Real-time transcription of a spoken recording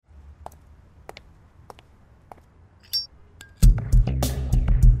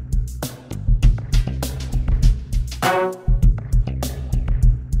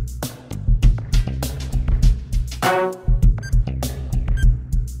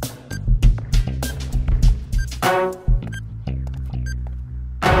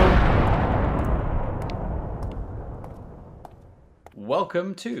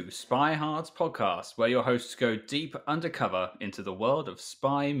welcome to Spy Hard's podcast, where your hosts go deep undercover into the world of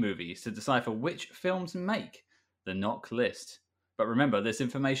spy movies to decipher which films make the knock list. But remember, this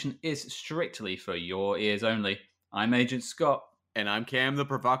information is strictly for your ears only. I'm Agent Scott. And I'm Cam, the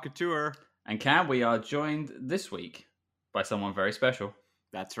provocateur. And Cam, we are joined this week by someone very special.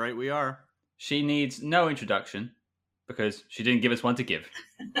 That's right, we are. She needs no introduction because she didn't give us one to give.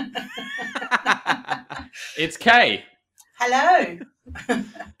 It's Kay. Hello.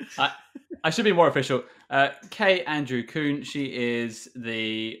 I should be more official. Kay Andrew Kuhn. She is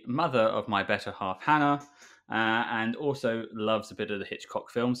the mother of my better half, Hannah, and also loves a bit of the Hitchcock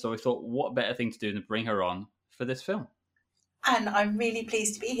film. So I thought, what better thing to do than bring her on for this film? And I'm really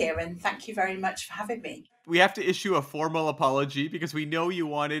pleased to be here, and thank you very much for having me. We have to issue a formal apology because we know you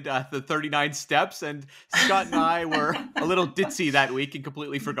wanted the 39 steps, and Scott and I were a little ditzy that week and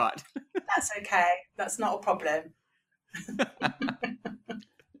completely forgot. That's okay. That's not a problem.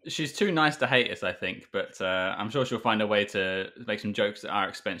 She's too nice to hate us, I think, but I'm sure she'll find a way to make some jokes at our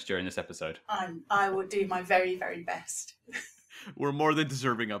expense during this episode. I will do my very, very best. We're more than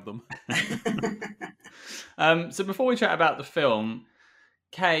deserving of them. So before we chat about the film,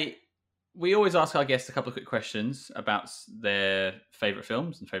 Kay, we always ask our guests a couple of quick questions about their favourite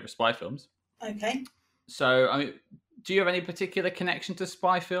films and favourite spy films. Okay. So, do you have any particular connection to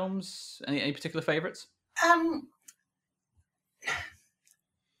spy films? Any particular favourites?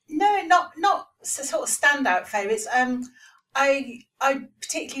 No, not sort of standout favourites. I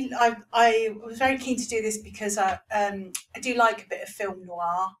particularly I was very keen to do this because I do like a bit of film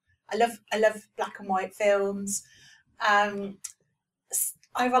noir. I love black and white films. I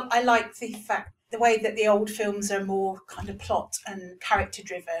like the way that the old films are more kind of plot and character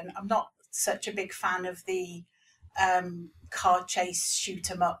driven. I'm not such a big fan of the car chase,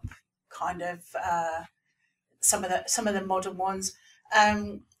 shoot 'em up kind of some of the modern ones.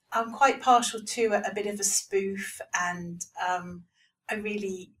 I'm quite partial to a bit of a spoof, and I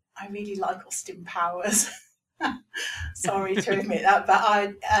really like Austin Powers. Sorry to admit that, but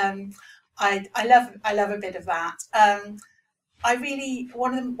I love a bit of that.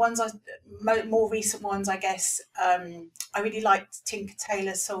 One of the ones more recent ones, I guess. I really liked Tinker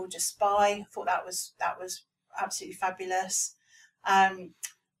Tailor Soldier Spy. I thought that was absolutely fabulous. I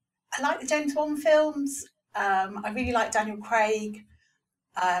like the James Bond films. I really like Daniel Craig.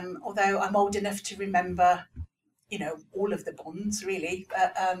 Although I'm old enough to remember, all of the Bonds really.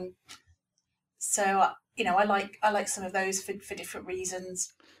 But I like some of those for different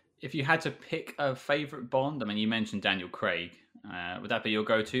reasons. If you had to pick a favourite Bond, you mentioned Daniel Craig. Would that be your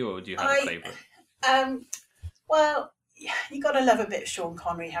go-to, or do you have a favourite? Well, you got to love a bit of Sean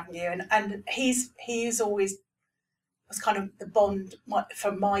Connery, haven't you? And he's always was kind of the Bond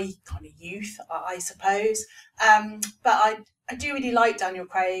from my kind of youth, I suppose. But I do really like Daniel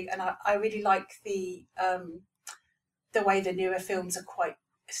Craig, and I really like the way the newer films are quite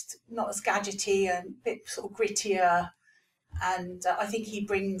not as gadgety and a bit sort of grittier, and I think he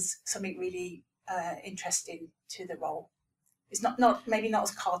brings something really interesting to the role. It's maybe not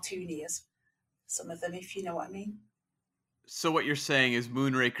as cartoony as some of them, if you know what I mean. So what you're saying is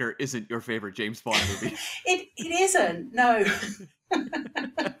Moonraker isn't your favorite James Bond movie? It isn't, no.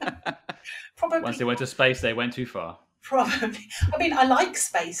 Probably. Once they went to space, they went too far. Probably. I like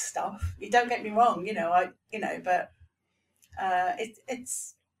space stuff. You don't get me wrong, but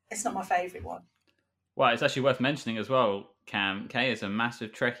it's not my favourite one. Well, it's actually worth mentioning as well, Cam. Kay is a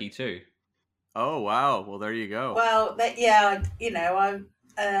massive Trekkie too. Oh wow! Well, there you go. Well, I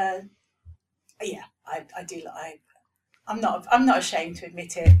do. I'm not ashamed to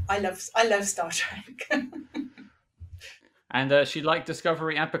admit it. I love Star Trek. And she liked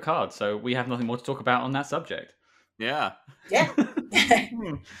Discovery and Picard, so we have nothing more to talk about on that subject. Yeah. Yeah.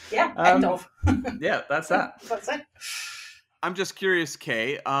 Yeah. End of. Yeah, that's that. That's it. I'm just curious,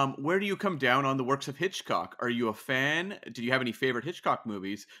 Kay, where do you come down on the works of Hitchcock? Are you a fan? Do you have any favorite Hitchcock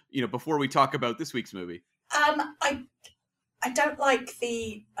movies? Before we talk about this week's movie. I don't like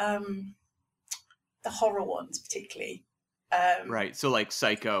the horror ones particularly. Right. So like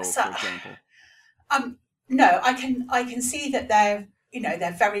Psycho, for example. No, I can see that they're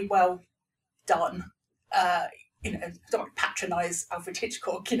very well done. Don't patronise Alfred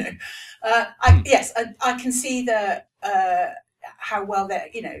Hitchcock. I can see how well there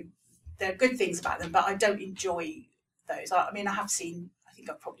are good things about them, but I don't enjoy those. I think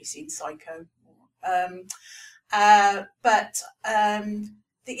I've probably seen Psycho. The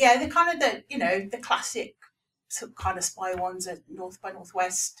kind of the classic sort of kind of spy ones at North by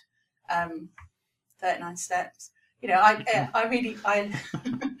Northwest, 39 Steps. I really I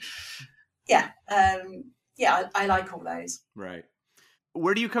like all those. Right.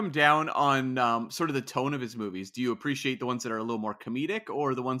 where do you come down on sort of the tone of his movies? Do you appreciate the ones that are a little more comedic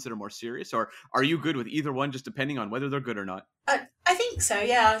or the ones that are more serious? Or are you good with either one, just depending on whether they're good or not? I think so.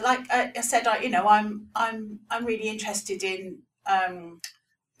 Yeah, like I said, I'm really interested in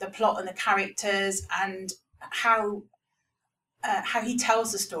the plot and the characters and how he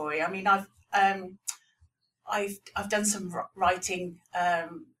tells the story. I mean, I've done some writing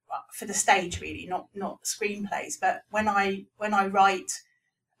for the stage, really, not screenplays. But when I write,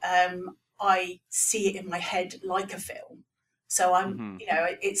 I see it in my head like a film. So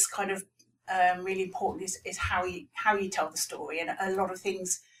it's kind of really important is how you tell the story, and a lot of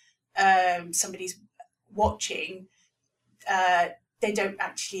things somebody's watching, they don't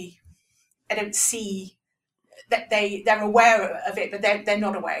see that they're aware of it, but they're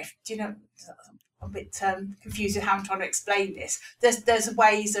not aware. Do you know? I'm a bit confused with how I'm trying to explain this. There's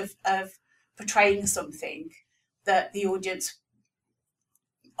ways of portraying something that the audience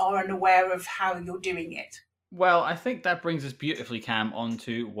are unaware of how you're doing it. Well, I think that brings us beautifully, Cam,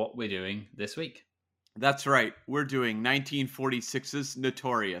 onto what we're doing this week. That's right. We're doing 1946's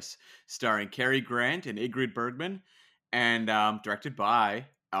Notorious, starring Cary Grant and Ingrid Bergman, and directed by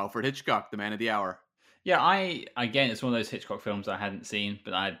Alfred Hitchcock, the man of the hour. Yeah, it's one of those Hitchcock films I hadn't seen,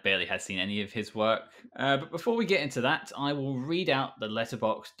 but I barely had seen any of his work. But before we get into that, I will read out the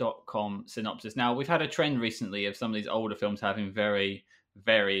Letterboxd.com synopsis. Now, we've had a trend recently of some of these older films having very,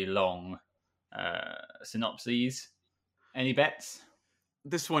 very long synopses. Any bets?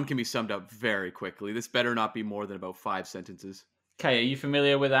 This one can be summed up very quickly. This better not be more than about 5 sentences. Okay, are you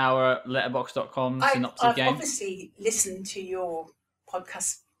familiar with our Letterboxd.com synopsis I've game? I've obviously listened to your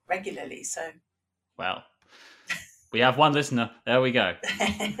podcast regularly, so... Well, we have one listener. There we go.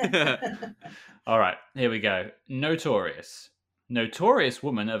 All right, here we go. Notorious. Notorious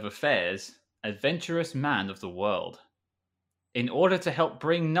woman of affairs, adventurous man of the world. In order to help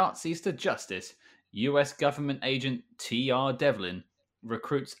bring Nazis to justice, US government agent T.R. Devlin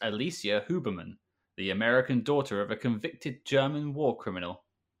recruits Alicia Huberman, the American daughter of a convicted German war criminal,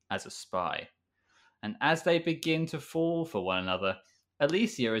 as a spy. And as they begin to fall for one another,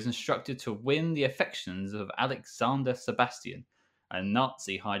 Alicia is instructed to win the affections of Alexander Sebastian, a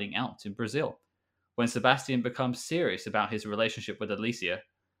Nazi hiding out in Brazil. When Sebastian becomes serious about his relationship with Alicia,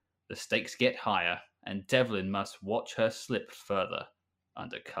 the stakes get higher, and Devlin must watch her slip further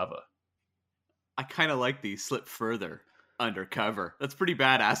undercover. I kind of like the slip further undercover. That's pretty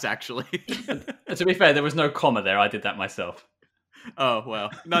badass, actually. To be fair, there was no comma there. I did that myself. Oh, well,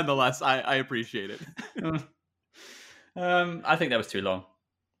 nonetheless, I appreciate it. I think that was too long.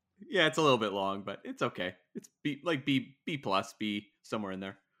 Yeah, it's a little bit long, but it's okay. It's B plus, B somewhere in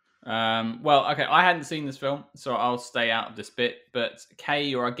there. Well, okay, I hadn't seen this film, so I'll stay out of this bit. But Kay,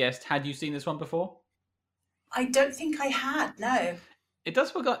 you're our guest. Had you seen this one before? I don't think I had, no. It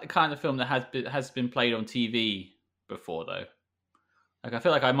does look like the kind of film that has been played on TV before, though. Like, I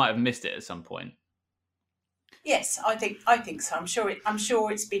feel like I might have missed it at some point. Yes, I think so. I'm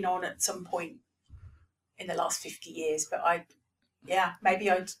sure it's been on at some point in the last 50 years, but maybe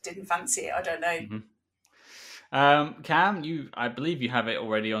I didn't fancy it. I don't know. Mm-hmm. Cam, I believe you have it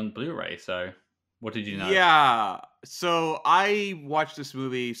already on Blu-ray. So, what did you know? Yeah, so I watched this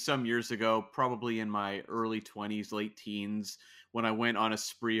movie some years ago, probably in my early 20s, late teens, when I went on a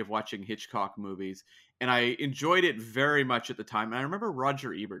spree of watching Hitchcock movies, and I enjoyed it very much at the time. And I remember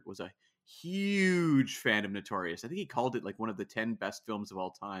Roger Ebert was a huge fan of Notorious. I think he called it like one of the 10 best films of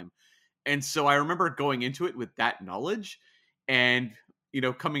all time. And so I remember going into it with that knowledge and,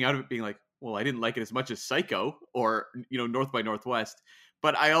 coming out of it being like, well, I didn't like it as much as Psycho or, North by Northwest.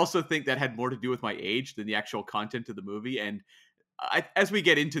 But I also think that had more to do with my age than the actual content of the movie. And as we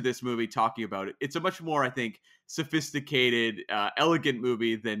get into this movie talking about it, it's a much more, I think, sophisticated, elegant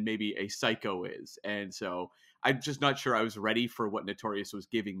movie than maybe a Psycho is. And so I'm just not sure I was ready for what Notorious was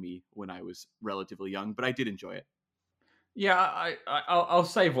giving me when I was relatively young, but I did enjoy it. Yeah, I'll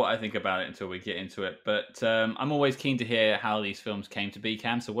save what I think about it until we get into it. But I'm always keen to hear how these films came to be,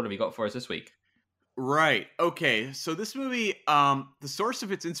 Cam. So what have you got for us this week? Right. Okay. So this movie, the source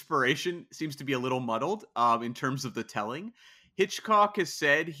of its inspiration seems to be a little muddled in terms of the telling. Hitchcock has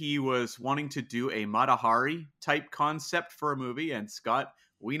said he was wanting to do a Mata Hari type concept for a movie. And Scott,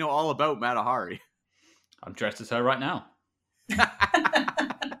 we know all about Mata Hari. I'm dressed as her right now.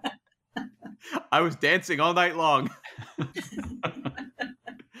 I was dancing all night long.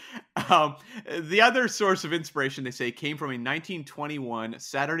 The other source of inspiration, they say, came from a 1921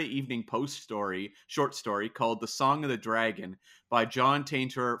 Saturday Evening Post short story called The Song of the Dragon by John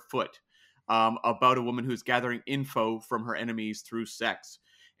Tainter Foote, about a woman who's gathering info from her enemies through sex.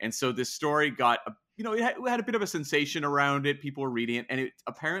 And so this story got it had a bit of a sensation around it. People were reading it, and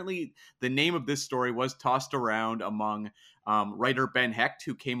apparently the name of this story was tossed around among writer Ben Hecht,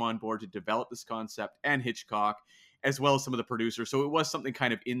 who came on board to develop this concept, and Hitchcock, as well as some of the producers. So it was something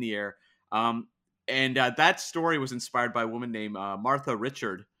kind of in the air. And that story was inspired by a woman named Martha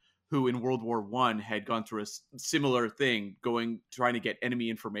Richard, who in World War I had gone through a similar thing, trying to get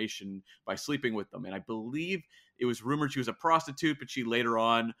enemy information by sleeping with them. And I believe it was rumored she was a prostitute, but she later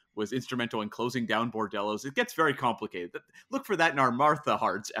on was instrumental in closing down bordellos. It gets very complicated. Look for that in our Martha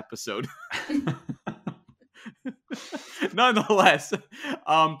Hards episode. Nonetheless,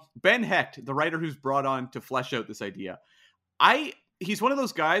 Ben Hecht, the writer who's brought on to flesh out this idea, he's one of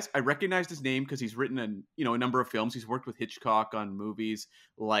those guys. I recognized his name because he's written a number of films. He's worked with Hitchcock on movies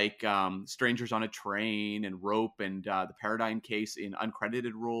like Strangers on a Train and Rope and The Paradigm Case in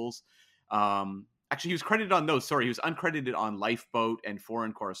uncredited roles. Actually, he was credited on those. Sorry, he was uncredited on Lifeboat and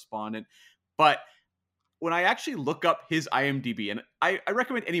Foreign Correspondent. But when I actually look up his IMDb, and I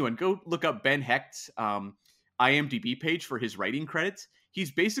recommend anyone go look up Ben Hecht's IMDb page for his writing credits.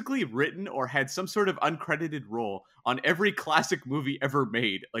 He's basically written or had some sort of uncredited role on every classic movie ever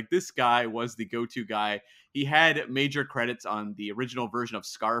made. Like, this guy was the go-to guy. He had major credits on the original version of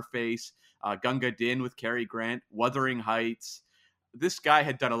Scarface, Gunga Din with Cary Grant, Wuthering Heights. This guy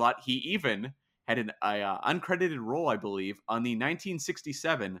had done a lot. He even had an uncredited role, I believe, on the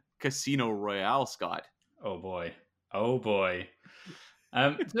 1967 Casino Royale, Scott. Oh boy.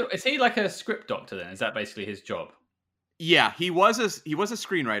 So is he like a script doctor then? Is that basically his job? Yeah, he was a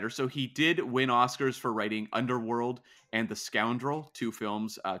screenwriter, so he did win Oscars for writing Underworld and The Scoundrel, 2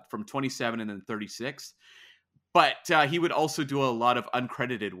 films from 27 and then 36. But he would also do a lot of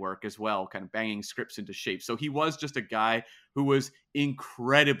uncredited work as well, kind of banging scripts into shape. So he was just a guy who was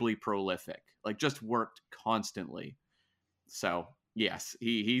incredibly prolific, like just worked constantly. So yes,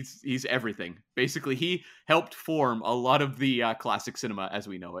 he's everything. Basically, he helped form a lot of the classic cinema as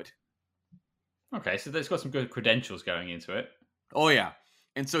we know it. Okay, so it's got some good credentials going into it. Oh yeah,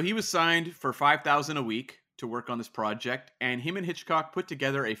 and so he was signed for $5,000 a week to work on this project, and him and Hitchcock put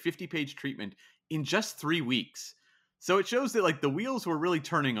together a 50-page treatment in just 3 weeks. So it shows that like the wheels were really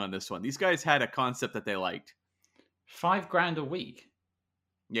turning on this one. These guys had a concept that they liked. $5,000 a week.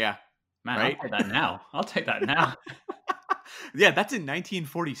 Yeah, man, right? I'll take that now. Yeah, that's in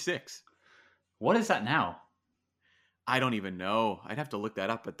 1946. What is that now? I don't even know. I'd have to look that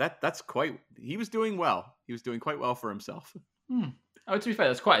up, but that's quite. He was doing well. He was doing quite well for himself. Oh, to be fair,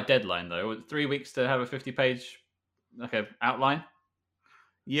 that's quite a deadline though. 3 weeks to have a 50-page outline.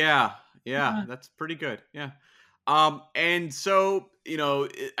 Yeah, that's pretty good. Yeah. And so,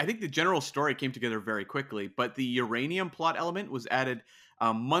 I think the general story came together very quickly, but the uranium plot element was added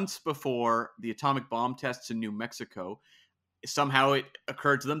months before the atomic bomb tests in New Mexico. Somehow it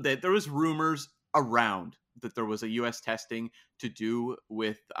occurred to them that there was rumors around that there was a U.S. testing to do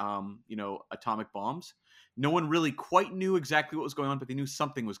with, atomic bombs. No one really quite knew exactly what was going on, but they knew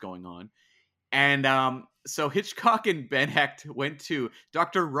something was going on. And so Hitchcock and Ben Hecht went to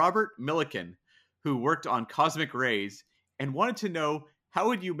Dr. Robert Millikan, who worked on cosmic rays, and wanted to know, how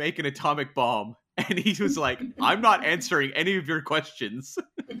would you make an atomic bomb? And he was like, I'm not answering any of your questions.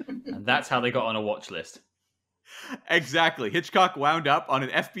 And that's how they got on a watch list. Exactly. Hitchcock wound up on an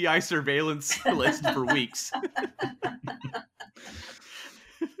FBI surveillance list for weeks.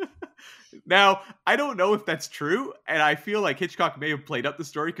 Now, I don't know if that's true, and I feel like Hitchcock may have played up the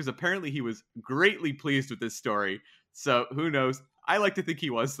story because apparently he was greatly pleased with this story. So who knows? I like to think he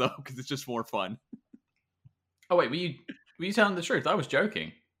was, though, because it's just more fun. Oh wait, were you telling the truth? I was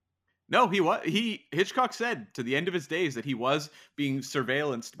joking. No, Hitchcock said to the end of his days that he was being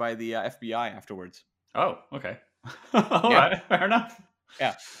surveillanced by the FBI afterwards. Oh, okay. All right, fair enough.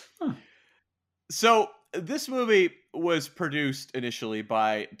 Yeah. Huh. So this movie was produced initially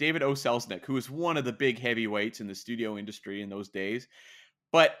by David O. Selznick, who was one of the big heavyweights in the studio industry in those days.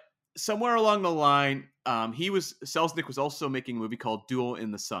 But somewhere along the line, Selznick was also making a movie called Duel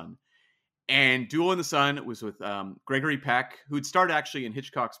in the Sun. And Duel in the Sun was with Gregory Peck, who'd starred actually in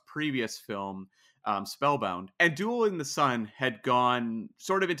Hitchcock's previous film, Spellbound. And Duel in the Sun had gone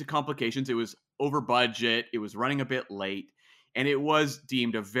sort of into complications. It was over budget. It was running a bit late. And it was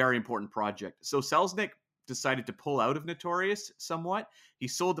deemed a very important project. So Selznick decided to pull out of Notorious somewhat. He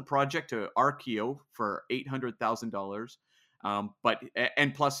sold the project to RKO for $800,000,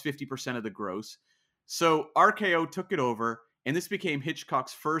 and plus 50% of the gross. So RKO took it over, and this became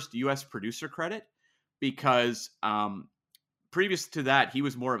Hitchcock's first U.S. producer credit because previous to that, he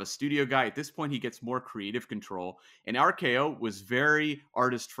was more of a studio guy. At this point, he gets more creative control. And RKO was very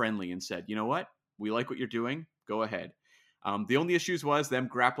artist-friendly and said, you know what? We like what you're doing. Go ahead. The only issues was them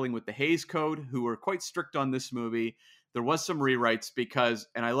grappling with the Hays Code, who were quite strict on this movie. There was some rewrites because,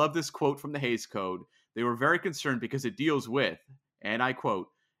 and I love this quote from the Hays Code, they were very concerned because it deals with, and I quote,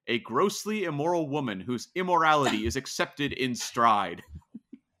 a grossly immoral woman whose immorality is accepted in stride.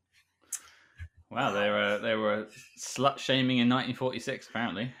 Wow, they were slut shaming in 1946,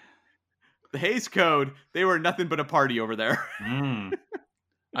 apparently. The Hays Code, they were nothing but a party over there.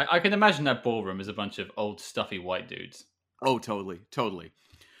 I can imagine that ballroom is a bunch of old, stuffy white dudes. Oh, totally.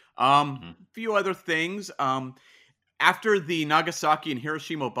 Few other things. After the Nagasaki and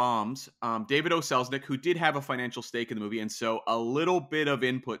Hiroshima bombs, David O. Selznick, who did have a financial stake in the movie, and so a little bit of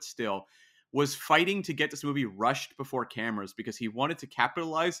input still, was fighting to get this movie rushed before cameras because he wanted to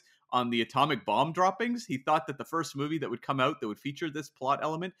capitalize on the atomic bomb droppings. He thought that the first movie that would come out that would feature this plot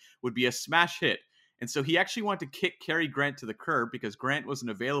element would be a smash hit. And so he actually wanted to kick Cary Grant to the curb because Grant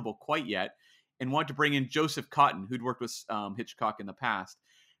wasn't available quite yet, and wanted to bring in Joseph Cotten, who'd worked with Hitchcock in the past,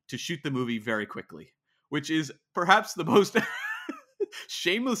 to shoot the movie very quickly, which is perhaps the most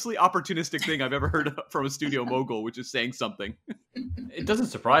shamelessly opportunistic thing I've ever heard from a studio mogul, which is saying something. It doesn't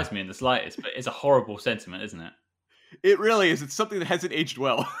surprise me in the slightest, but it's a horrible sentiment, isn't it? It really is. It's something that hasn't aged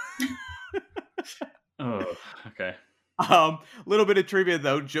well. Oh, okay. Little bit of trivia,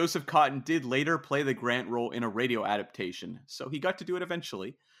 though. Joseph Cotten did later play the Grant role in a radio adaptation, so he got to do it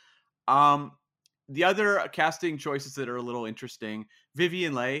eventually. The other casting choices that are a little interesting,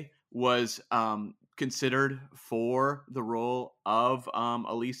 Vivien Leigh was considered for the role of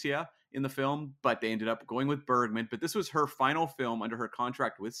Alicia in the film, but they ended up going with Bergman. But this was her final film under her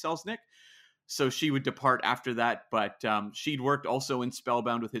contract with Selznick, so she would depart after that. But she'd worked also in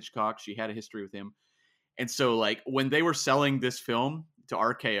Spellbound with Hitchcock. She had a history with him. And so, like, when they were selling this film to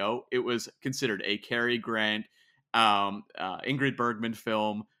RKO, it was considered a Cary Grant, Ingrid Bergman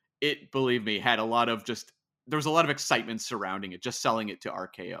film. It, believe me, had a lot of there was a lot of excitement surrounding it, just selling it to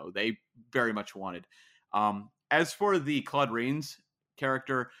RKO. They very much wanted. As for the Claude Rains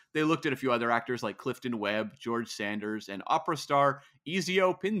character, they looked at a few other actors like Clifton Webb, George Sanders, and opera star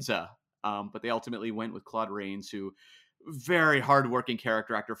Ezio Pinza. But they ultimately went with Claude Rains, who very hardworking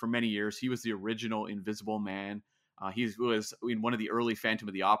character actor for many years. He was the original Invisible Man. He was in one of the early Phantom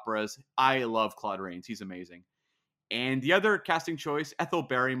of the Operas. I love Claude Rains. He's amazing. And the other casting choice, Ethel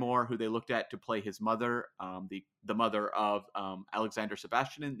Barrymore, who they looked at to play his mother, the mother of Alexander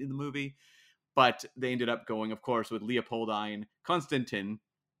Sebastian in the movie. But they ended up going, of course, with Leopoldine Constantine,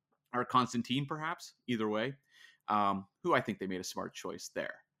 or Constantine, perhaps, either way, who I think they made a smart choice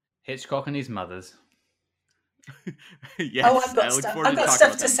there. Hitchcock and his mothers. Yes, I've got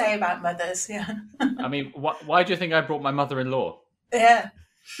stuff to say about mothers, yeah. I mean, why do you think I brought my mother-in-law? Yeah.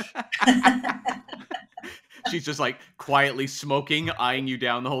 She's just like quietly smoking, eyeing you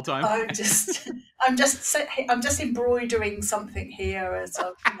down the whole time. I'm just embroidering something here as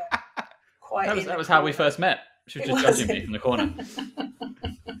a quiet. That was how we first met. She was just judging me from the corner.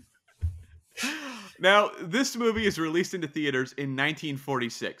 Now, this movie is released into theaters in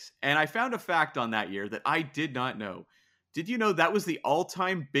 1946, and I found a fact on that year that I did not know. Did you know that was the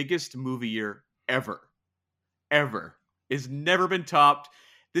all-time biggest movie year ever? Ever. It's never been topped.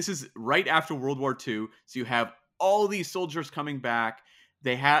 This is right after World War II, so you have all these soldiers coming back.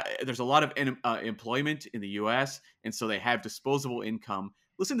 There's a lot of employment in the U.S., and so they have disposable income.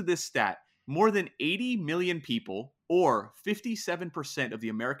 Listen to this stat. More than 80 million people, or 57% of the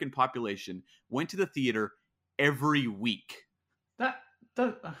American population, went to the theater every week. That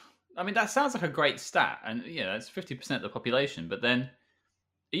sounds like a great stat, and that's 50% of the population. But then,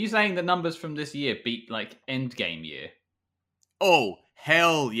 are you saying the numbers from this year beat like Endgame year? Oh,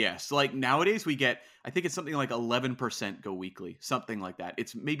 hell yes! Like nowadays, we get, I think it's something like 11% go weekly, something like that.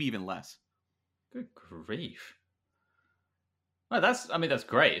 It's maybe even less. Good grief! Well, that's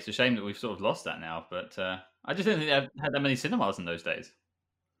great. It's a shame that we've sort of lost that now, but I just didn't think they had that many cinemas in those days.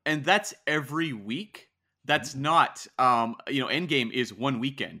 And that's every week. That's not, Endgame is one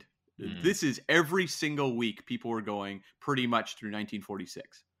weekend. This is every single week people were going pretty much through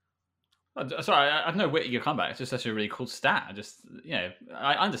 1946. Sorry, I have no wit at your comeback. It's just such a really cool stat.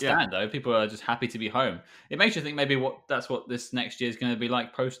 I understand though. People are just happy to be home. It makes you think maybe that's what this next year is going to be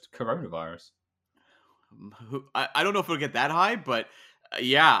like post coronavirus. I don't know if it'll get that high, but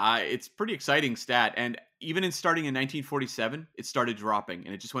it's pretty exciting stat. And even starting in 1947, it started dropping,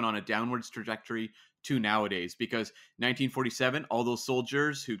 and it just went on a downwards trajectory to nowadays. Because 1947, all those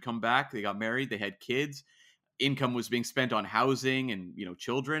soldiers who'd come back, they got married, they had kids, income was being spent on housing and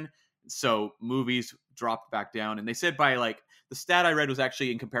children. So movies dropped back down, and they said by the stat I read was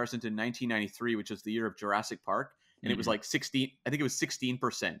actually in comparison to 1993, which was the year of Jurassic Park, and it was like 16. I think it was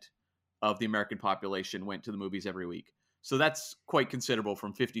 16% of the American population went to the movies every week. So that's quite considerable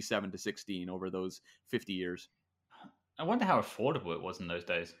from 57 to 16 over those 50 years. I wonder how affordable it was in those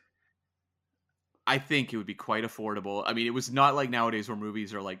days. I think it would be quite affordable. I mean, it was not like nowadays where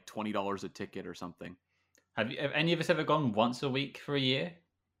movies are like $20 a ticket or something. Have any of us ever gone once a week for a year?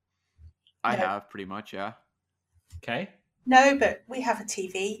 I No. have, pretty much, yeah. Okay. No, but we have a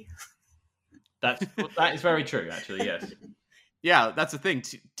TV. That is very true, actually, yes. Yeah, that's the thing.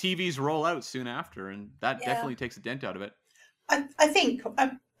 TVs roll out soon after, and that Yeah. definitely takes a dent out of it. I think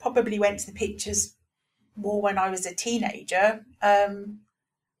I probably went to the pictures more when I was a teenager.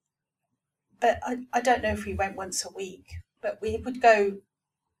 But I don't know if we went once a week, but we would go,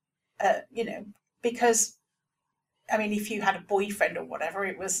 because, I mean, if you had a boyfriend or whatever,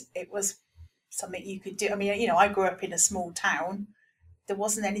 it was something you could do. I mean, I grew up in a small town. There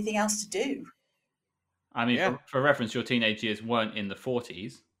wasn't anything else to do. I mean, Yeah. for reference, your teenage years weren't in the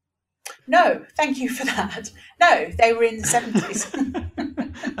 40s. No, thank you for that. No, they were in the 70s.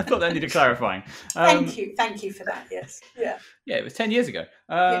 I thought that needed clarifying. Thank you for that. Yes, yeah, Yeah, it was 10 years ago.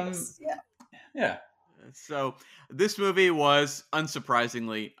 yes, yeah. Yeah. So this movie was,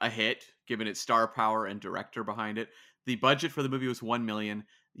 unsurprisingly, a hit, given its star power and director behind it. The budget for the movie was $1 million.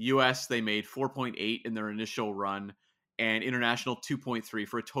 US, they made 4.8 in their initial run, and international 2.3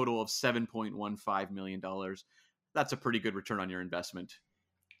 for a total of $7.15 million. That's a pretty good return on your investment.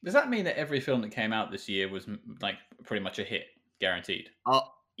 Does that mean that every film that came out this year was like pretty much a hit, guaranteed?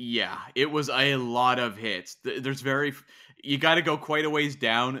 Yeah, it was a lot of hits. You got to go quite a ways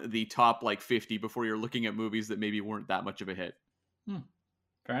down the top like 50 before you're looking at movies that maybe weren't that much of a hit.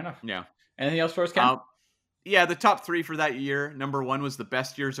 Fair enough. Yeah. Anything else for us, Ken? Yeah, the top 3 for that year. Number 1 was The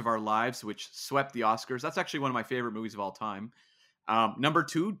Best Years of Our Lives, which swept the Oscars. That's actually one of my favorite movies of all time. Number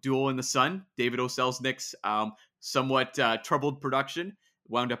 2, Duel in the Sun, David O. Selznick's somewhat troubled production,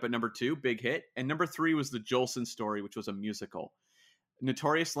 wound up at number 2, big hit. And number 3 was The Jolson Story, which was a musical.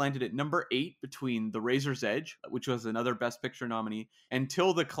 Notorious landed at number 8 between The Razor's Edge, which was another Best Picture nominee, and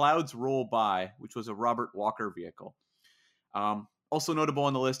Till the Clouds Roll By, which was a Robert Walker vehicle. Also notable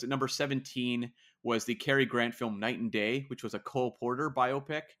on the list at number 17 was the Cary Grant film Night and Day, which was a Cole Porter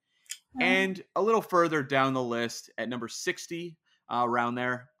biopic. And a little further down the list at number 60, around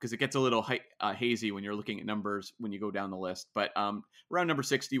there, because it gets a little hazy when you're looking at numbers when you go down the list. But around number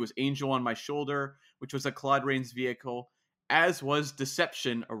 60 was Angel on My Shoulder, which was a Claude Rains vehicle, as was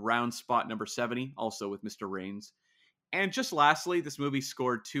Deception around spot number 70, also with Mr. Rains. And just lastly, this movie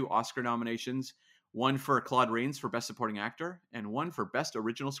scored 2 Oscar nominations, one for Claude Rains for Best Supporting Actor, and one for Best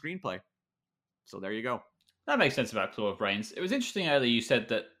Original Screenplay. So there you go. That makes sense about Claude Rains. It was interesting earlier you said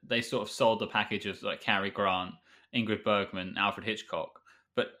that they sort of sold the package of like Cary Grant, Ingrid Bergman, Alfred Hitchcock.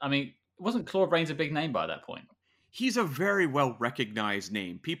 But, I mean, wasn't Claude Rains a big name by that point? He's a very well-recognized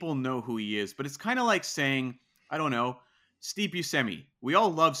name. People know who he is, but it's kind of like saying, I don't know, Steve Buscemi. We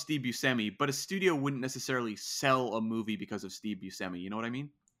all love Steve Buscemi, but a studio wouldn't necessarily sell a movie because of Steve Buscemi. You know what I mean?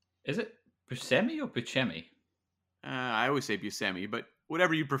 Is it Buscemi or Buscemi? I always say Buscemi, but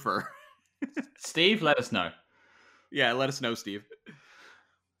whatever you prefer. Steve, let us know. Yeah, let us know, Steve.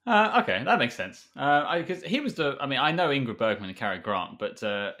 Okay, that makes sense. Because he was I know Ingrid Bergman and Cary Grant, but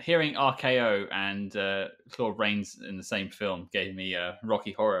hearing RKO and Claude Rains in the same film gave me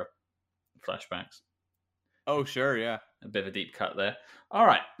Rocky Horror flashbacks. Oh, sure, yeah. A bit of a deep cut there. All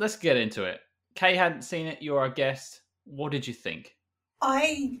right, let's get into it. Kay hadn't seen it. You're our guest. What did you think?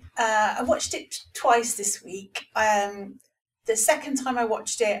 I watched it twice this week. The second time I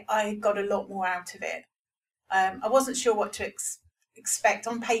watched it, I got a lot more out of it. I wasn't sure what to expect.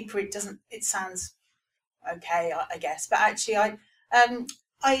 On paper, it sounds okay, I guess, but actually, I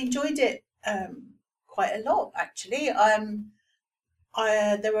enjoyed it quite a lot. Actually,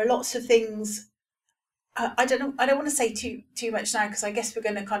 there were lots of things. I don't know. I don't want to say too much now because I guess we're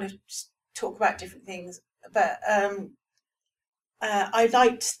going to kind of talk about different things. But I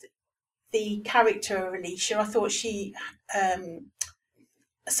liked the character of Alicia. I thought she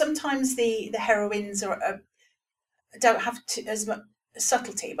sometimes the heroines don't have as much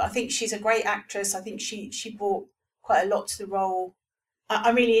subtlety, but I think she's a great actress. I think she brought quite a lot to the role.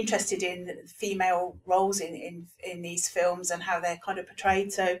 I'm really interested in female roles in these films and how they're kind of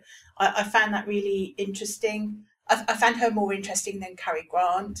portrayed. So I found that really interesting. I found her more interesting than Cary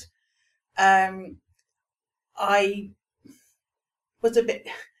Grant. I was a bit...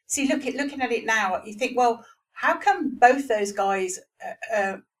 See, looking at it now, you think, well, how come both those guys...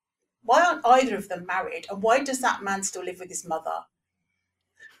 why aren't either of them married? And why does that man still live with his mother?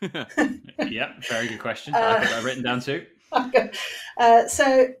 Yeah, very good question. I got that written down too.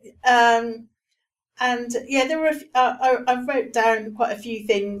 And yeah, there were. I wrote down quite a few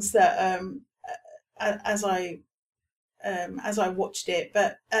things that as I as I watched it.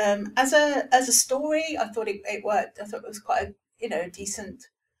 But as a story, I thought it worked. I thought it was quite a decent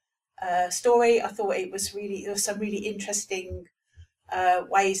story. I thought there was some really interesting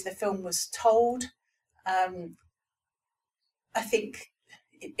ways the film was told. I think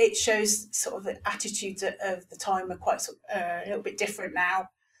it shows sort of the attitudes of the time are quite a little bit different now.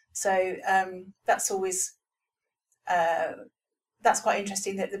 So that's always that's quite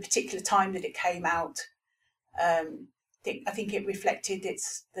interesting that the particular time that it came out. I think it reflected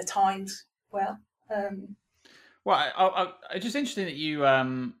the times well. Well, it's just interesting that you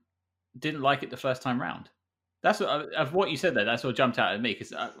didn't like it the first time round. That's of what you said there. That's what jumped out at me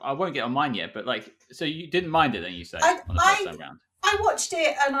because I won't get on mine yet. But like, so you didn't mind it then? You say on the first time round. I watched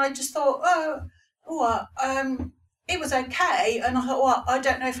it and I just thought, it was okay, and I thought, well, I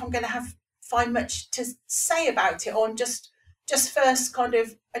don't know if I'm going to find much to say about it. On just first kind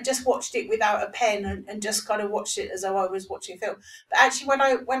of, I just watched it without a pen and just kind of watched it as though I was watching a film. But actually,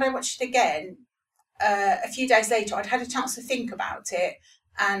 when I watched it again, a few days later, I'd had a chance to think about it,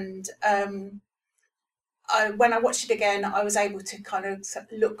 and when I watched it again, I was able to kind of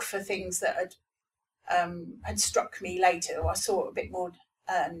look for things that had struck me later. Or I saw a bit more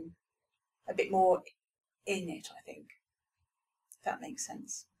in it, I think, if that makes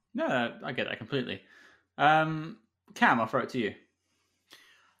sense. No, I get that completely. Cam, I'll throw it to you.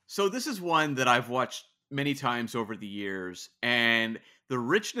 So this is one that I've watched many times over the years, and the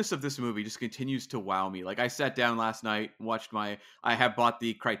richness of this movie just continues to wow me. Like, I sat down last night, watched I have bought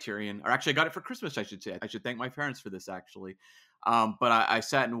the Criterion, or actually I got it for Christmas, I should say. I should thank my parents for this, actually. But I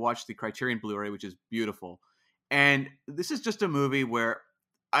sat and watched the Criterion Blu-ray, which is beautiful. And this is just a movie where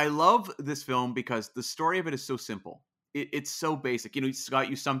I love this film because the story of it is so simple. It's so basic. Scott,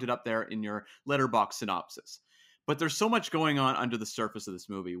 you summed it up there in your Letterboxd synopsis. But there's so much going on under the surface of this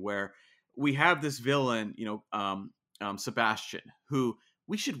movie where we have this villain, Sebastian, who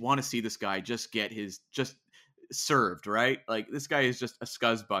we should want to see this guy just get just served, right? Like, this guy is just a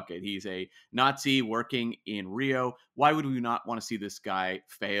scuzz bucket. He's a Nazi working in Rio. Why would we not want to see this guy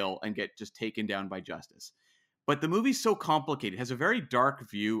fail and get just taken down by justice? But the movie's so complicated. It has a very dark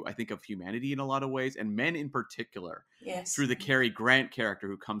view, I think, of humanity in a lot of ways, and men in particular. Yes. Through the Cary Grant character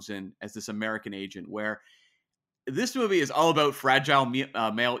who comes in as this American agent, where this movie is all about fragile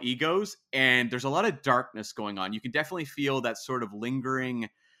male egos, and there's a lot of darkness going on. You can definitely feel that sort of lingering,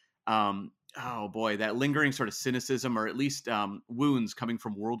 that lingering sort of cynicism, or at least wounds coming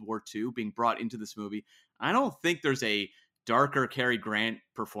from World War II being brought into this movie. I don't think there's a darker Cary Grant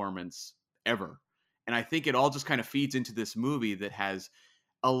performance ever. And I think it all just kind of feeds into this movie that has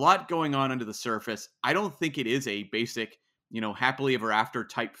a lot going on under the surface. I don't think it is a basic, happily ever after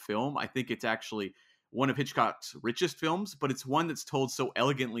type film. I think it's actually one of Hitchcock's richest films, but it's one that's told so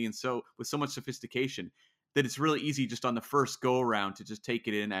elegantly and so with so much sophistication that it's really easy just on the first go around to just take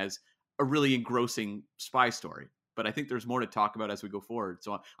it in as a really engrossing spy story. But I think there's more to talk about as we go forward.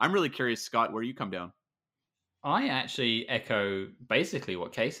 So I'm really curious, Scott, where you come down. I actually echo basically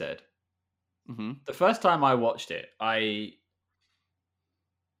what Kay said. Mm-hmm. The first time I watched it, I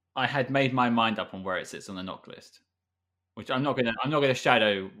had made my mind up on where it sits on the knock list, which I'm not gonna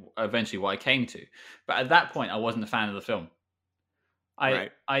shadow eventually what I came to. But at that point, I wasn't a fan of the film. I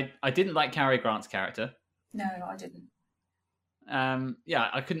didn't like Cary Grant's character. No, I didn't.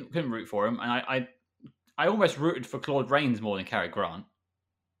 I couldn't root for him, and I almost rooted for Claude Rains more than Cary Grant,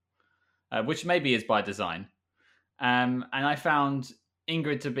 which maybe is by design. And I found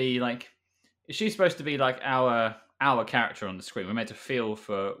Ingrid to be like, she's supposed to be like our character on the screen. We're meant to feel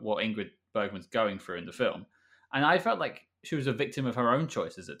for what Ingrid Bergman's going through in the film, and I felt like she was a victim of her own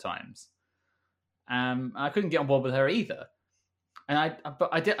choices at times. I couldn't get on board with her either, and I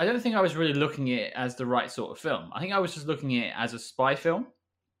don't think I was really looking at it as the right sort of film. I think I was just looking at it as a spy film.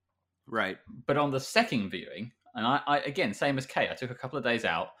 Right. But on the second viewing, and I again, same as Kay, I took a couple of days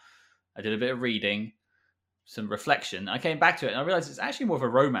out. I did a bit of reading, some reflection. I came back to it and I realized it's actually more of a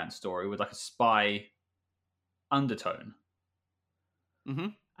romance story with like a spy undertone. Mm-hmm.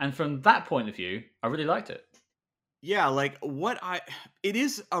 And from that point of view, I really liked it. Yeah, it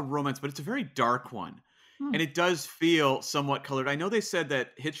is a romance, but it's a very dark one. And it does feel somewhat colored. I know they said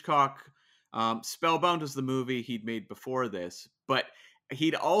that Hitchcock, Spellbound was the movie he'd made before this, but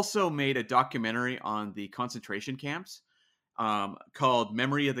he'd also made a documentary on the concentration camps called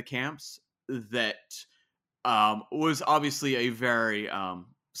Memory of the Camps that was obviously a very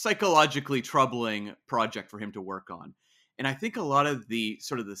psychologically troubling project for him to work on. And I think a lot of the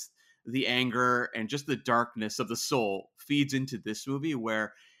sort of the anger and just the darkness of the soul feeds into this movie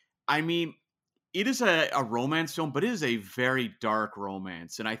where, I mean, it is a romance film, but it is a very dark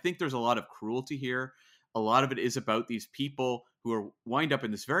romance. And I think there's a lot of cruelty here. a lot of it is about these people who are wind up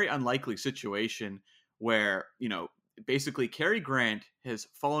in this very unlikely situation where, basically Cary Grant has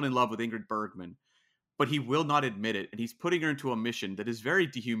fallen in love with Ingrid Bergman, but he will not admit it. And he's putting her into a mission that is very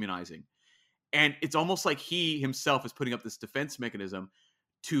dehumanizing. And it's almost like he himself is putting up this defense mechanism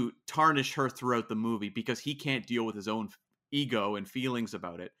to tarnish her throughout the movie because he can't deal with his own ego and feelings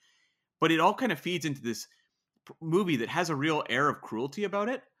about it. But it all kind of feeds into this movie that has a real air of cruelty about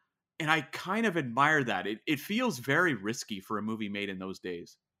it. And I kind of admire that. It feels very risky for a movie made in those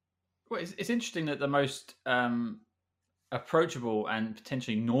days. Well, it's interesting that the most approachable and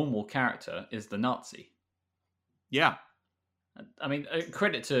potentially normal character is the Nazi. Yeah. I mean,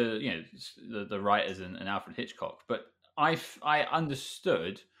 credit to the writers and Alfred Hitchcock, but I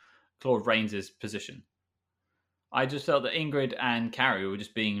understood Claude Rains' position. I just felt that Ingrid and Carrie were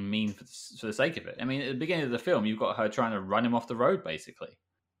just being mean for the sake of it. I mean, at the beginning of the film, you've got her trying to run him off the road, basically.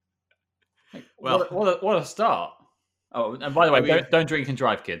 Like, well, what a start! Oh, and by the way, don't drink and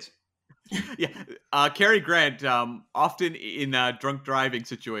drive, kids. Yeah, Cary Grant often in drunk driving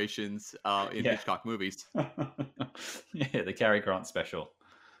situations in Hitchcock movies. Yeah, the Cary Grant special.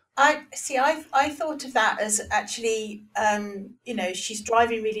 I thought of that as actually, she's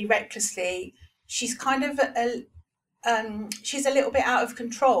driving really recklessly. She's kind of she's a little bit out of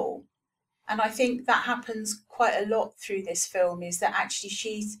control, and I think that happens quite a lot through this film. Is that actually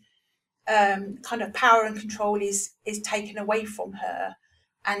she's kind of power and control is taken away from her,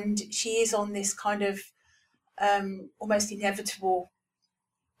 and she is on this kind of almost inevitable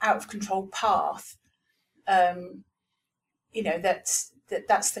out of control path.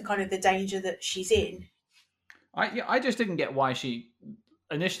 That's the kind of the danger that she's in. I just didn't get why she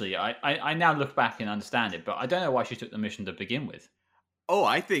initially. I now look back and understand it, but I don't know why she took the mission to begin with. Oh,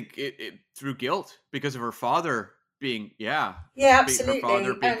 I think it through guilt because of her father being absolutely, her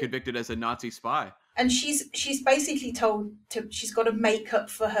father being convicted as a Nazi spy. And she's basically told she's got to make up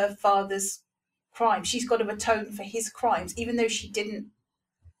for her father's crime. She's got to atone for his crimes, even though she didn't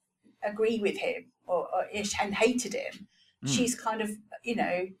agree with him and hated him. She's kind of,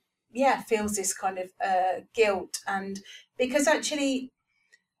 feels this kind of guilt, and because actually,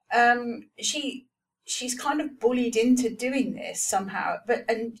 she's kind of bullied into doing this somehow,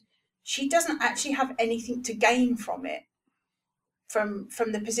 and she doesn't actually have anything to gain from it, from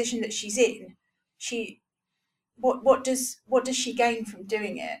the position that she's in. What does she gain from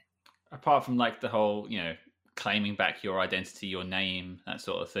doing it? Apart from like the whole, claiming back your identity, your name, that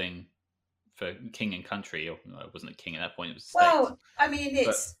sort of thing. For king and country, or no, it wasn't a king at that point. It was states. Well, I mean,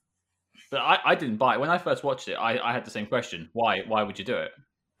 it's. But I didn't buy it when I first watched it. I had the same question. Why would you do it?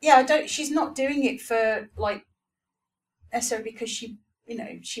 Yeah, she's not doing it for like necessarily because she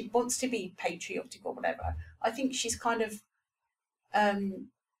wants to be patriotic or whatever. I think she's kind of,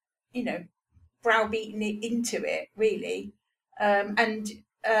 browbeaten it into it really, and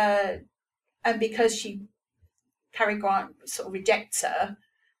because Cary Grant sort of rejects her.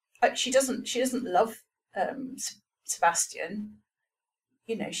 She doesn't love Sebastian.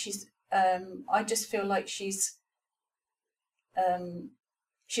 She's. I just feel like she's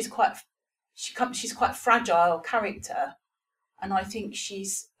quite a fragile character, and I think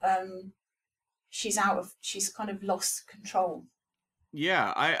she's kind of lost control.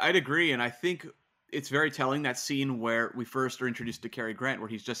 Yeah, I'd agree, and I think it's very telling, that scene where we first are introduced to Cary Grant, where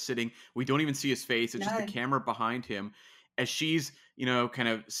he's just sitting. We don't even see his face; it's just the camera behind him. As she's, kind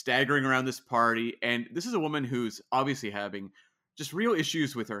of staggering around this party. And this is a woman who's obviously having just real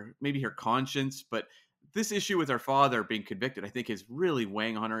issues with maybe her conscience. But this issue with her father being convicted, I think, is really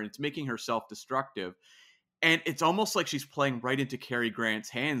weighing on her, and it's making her self-destructive. And it's almost like she's playing right into Cary Grant's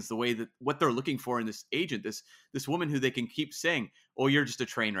hands, the way that what they're looking for in this agent, this woman who they can keep saying, oh, you're just a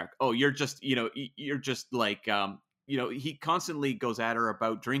train wreck. Oh, you're just, you're just like, he constantly goes at her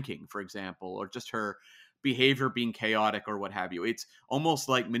about drinking, for example, or just her behavior being chaotic or what have you. It's almost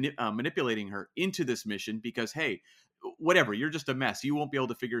like manipulating her into this mission because, hey, whatever, you're just a mess. You won't be able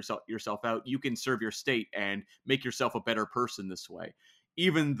to figure yourself out. You can serve your state and make yourself a better person this way,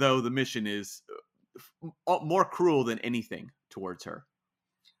 even though the mission is more cruel than anything towards her.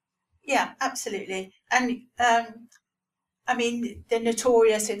 Yeah, absolutely. And I mean, the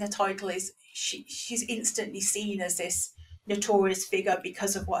notorious in the title is she's instantly seen as this notorious figure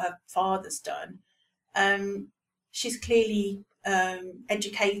because of what her father's done. She's clearly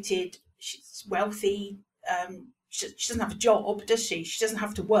educated, she's wealthy, she doesn't have a job, does she? She doesn't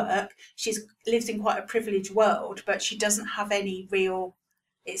have to work. She lives in quite a privileged world, but she doesn't have any real,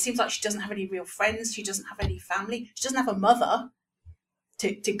 it seems like she doesn't have any real friends. She doesn't have any family. She doesn't have a mother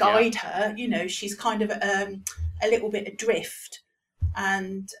to guide her. She's kind of a little bit adrift.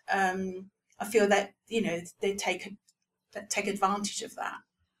 And I feel that they take advantage of that,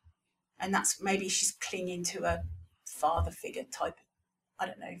 and that's maybe she's clinging to a father figure type. I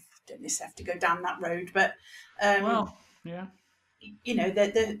don't know. Don't necessarily have to go down that road, but well, yeah,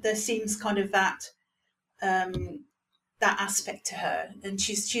 there seems kind of that that aspect to her, and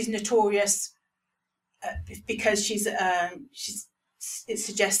she's notorious because she's it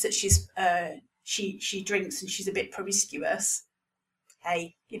suggests that she drinks and she's a bit promiscuous.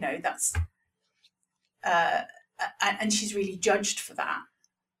 Hey, that's and she's really judged for that.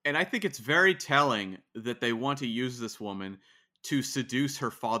 And I think it's very telling that they want to use this woman to seduce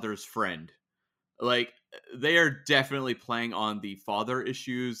her father's friend. Like, they are definitely playing on the father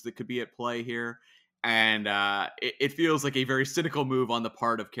issues that could be at play here. And it feels like a very cynical move on the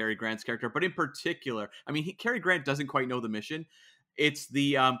part of Cary Grant's character. But in particular, I mean, Cary Grant doesn't quite know the mission. It's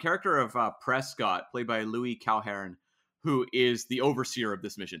the character of Prescott, played by Louis Calhern, who is the overseer of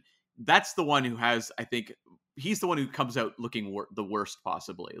this mission. That's the one who has, I think, he's the one who comes out looking the worst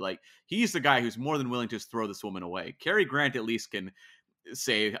possibly. Like, he's the guy who's more than willing to just throw this woman away. Cary Grant at least can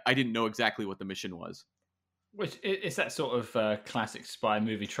say, I didn't know exactly what the mission was. Which it's that sort of classic spy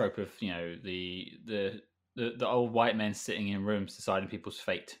movie trope of the old white men sitting in rooms deciding people's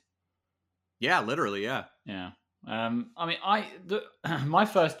fate. Yeah, literally, yeah. Yeah. I mean, my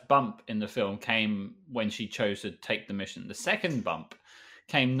first bump in the film came when she chose to take the mission. The second bump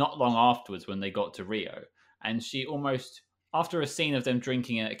came not long afterwards when they got to Rio, and she almost, after a scene of them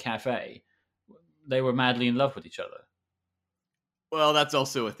drinking at a cafe, they were madly in love with each other. Well, that's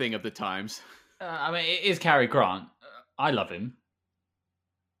also a thing of the times. I mean, it is Cary Grant. I love him,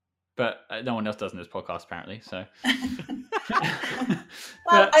 but no one else does in this podcast, apparently. So,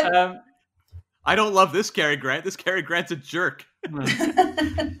 I don't love this Cary Grant. This Cary Grant's a jerk,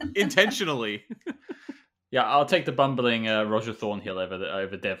 intentionally. Yeah, I'll take the bumbling Roger Thornhill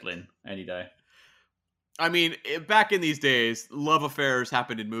over Devlin any day. I mean, back in these days, love affairs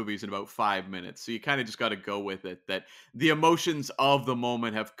happened in movies in about 5 minutes. So you kind of just got to go with it, that the emotions of the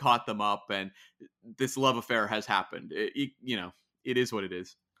moment have caught them up and this love affair has happened. It is what it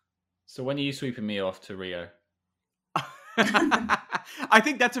is. So when are you sweeping me off to Rio? I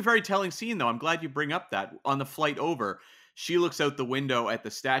think that's a very telling scene, though. I'm glad you bring up that. On the flight over, she looks out the window at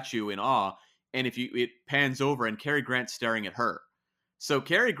the statue in awe, and it pans over and Cary Grant's staring at her. So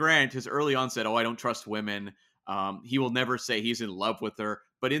Cary Grant has early on said, I don't trust women. He will never say he's in love with her.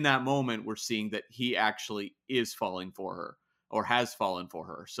 But in that moment, we're seeing that he actually is falling for her or has fallen for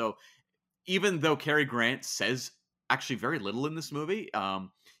her. So even though Cary Grant says actually very little in this movie,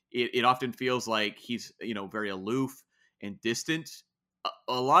 it often feels like he's, very aloof and distant.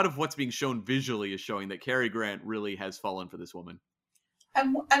 A lot of what's being shown visually is showing that Cary Grant really has fallen for this woman.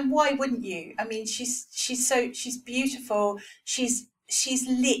 And why wouldn't you? I mean, she's beautiful. She's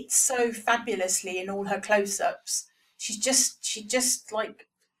lit so fabulously in all her close-ups. She just like,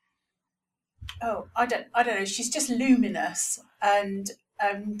 I don't know. She's just luminous and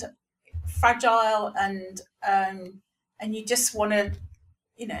fragile and you just want to,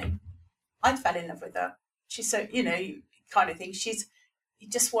 I fell in love with her. She's so, kind of thing. You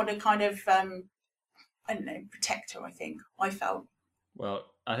just want to kind of, I don't know, protect her. I think I felt. Well,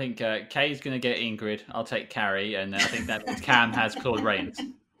 I think Kay's going to get Ingrid. I'll take Carrie, and I think that Cam has Claude Rains.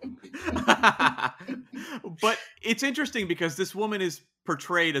 But it's interesting because this woman is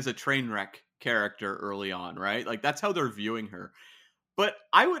portrayed as a train wreck character early on, right? Like, that's how they're viewing her. But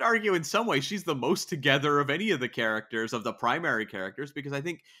I would argue in some ways she's the most together of any of the characters, of the primary characters, because I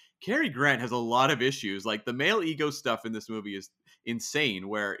think Cary Grant has a lot of issues. Like, the male ego stuff in this movie is insane,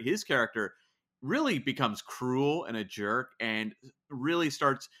 where his character really becomes cruel and a jerk and really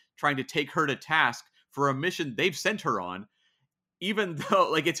starts trying to take her to task for a mission they've sent her on, even though,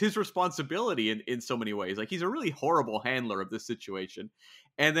 like, it's his responsibility in so many ways. Like, he's a really horrible handler of this situation.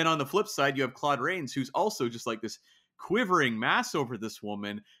 And then on the flip side, you have Claude Rains, who's also just like this quivering mass over this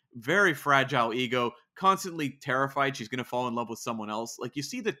woman, very fragile ego, constantly terrified she's going to fall in love with someone else. Like, you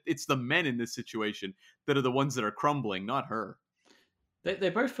see that it's the men in this situation that are the ones that are crumbling, not her.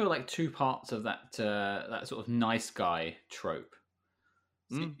 They both feel like two parts of that sort of nice guy trope.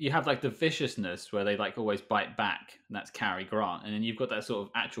 So you have like the viciousness where they like always bite back, and that's Cary Grant, and then you've got that sort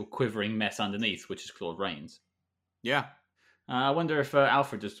of actual quivering mess underneath, which is Claude Rains. Yeah. I wonder if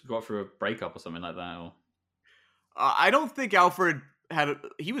Alfred just got through a breakup or something like that. Or... I don't think Alfred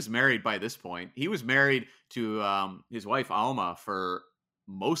he was married by this point. He was married to his wife Alma for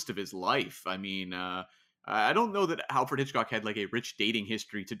most of his life. I mean, I don't know that Alfred Hitchcock had like a rich dating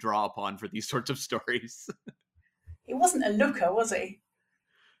history to draw upon for these sorts of stories. He wasn't a looker, was he?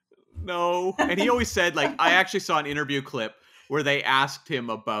 No. And he always said, like, I actually saw an interview clip where they asked him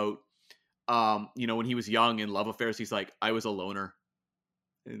about when he was young in love affairs, he's like, I was a loner.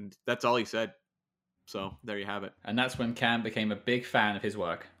 And that's all he said. So there you have it. And that's when Cam became a big fan of his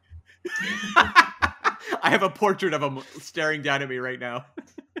work. I have a portrait of him staring down at me right now.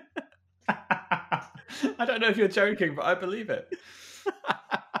 I don't know if you're joking, but I believe it.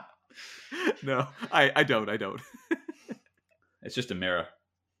 No, I don't. It's just a mirror.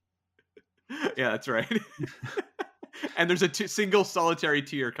 Yeah, that's right. And there's a single solitary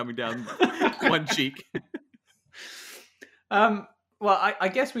tear coming down one cheek. Well, I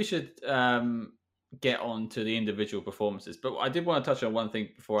guess we should get on to the individual performances, but I did want to touch on one thing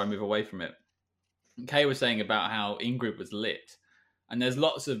before I move away from it. Kay was saying about how Ingrid was lit, and there's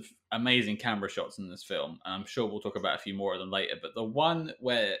lots of amazing camera shots in this film, and I'm sure we'll talk about a few more of them later, but the one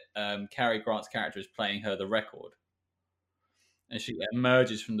where Cary Grant's character is playing her the record, and she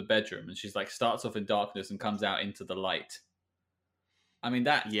emerges from the bedroom, and she's like starts off in darkness and comes out into the light. I mean,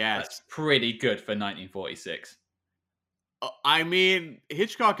 that's pretty good for 1946. I mean,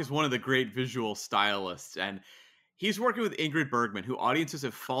 Hitchcock is one of the great visual stylists, and he's working with Ingrid Bergman, who audiences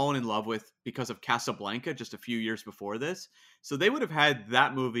have fallen in love with because of Casablanca just a few years before this. So they would have had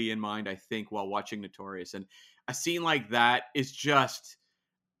that movie in mind, I think, while watching Notorious. And a scene like that is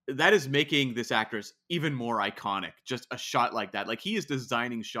making this actress even more iconic. Just a shot like that. Like, he is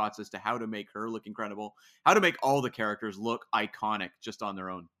designing shots as to how to make her look incredible, how to make all the characters look iconic just on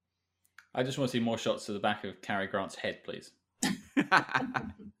their own. I just want to see more shots to the back of Cary Grant's head, please.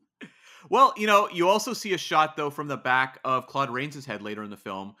 Well, you also see a shot, though, from the back of Claude Rains' head later in the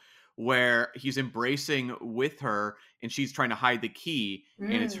film, where he's embracing with her and she's trying to hide the key,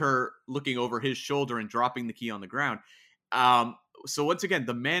 and it's her looking over his shoulder and dropping the key on the ground. So once again,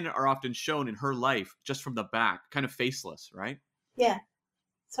 the men are often shown in her life just from the back, kind of faceless, right? Yeah.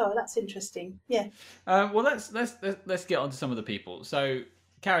 So that's interesting. Yeah. Well, let's get on to some of the people. So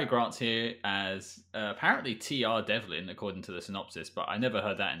Cary Grant's here as apparently T.R. Devlin, according to the synopsis, but I never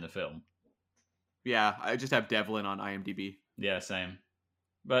heard that in the film. Yeah, I just have Devlin on IMDb. Yeah, same.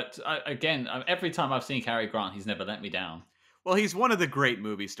 But again, every time I've seen Cary Grant, he's never let me down. Well, he's one of the great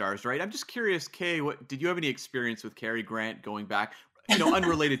movie stars, right? I'm just curious, Kay, did you have any experience with Cary Grant going back,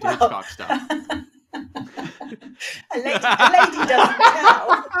 unrelated to Hitchcock stuff? a lady doesn't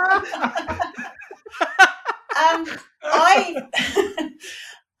count.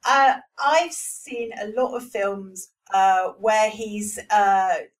 I've seen a lot of films where he's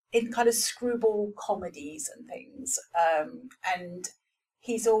in kind of screwball comedies and things, and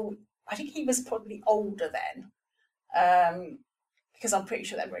I think he was probably older then, because I'm pretty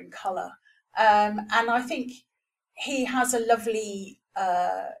sure they were in colour, and I think he has a lovely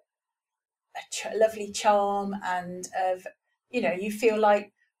charm, and you feel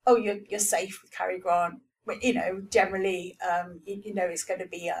like, oh, you're safe with Cary Grant. Generally, it's going to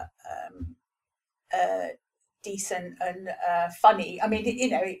be a decent and funny. I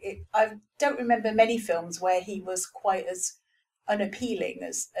mean, I don't remember many films where he was quite as unappealing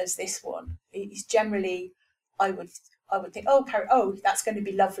as this one. He's generally, I would think, oh, that's going to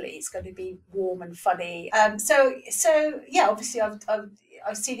be lovely. It's going to be warm and funny. So yeah, obviously I've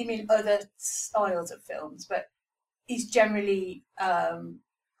seen him in other styles of films, but he's generally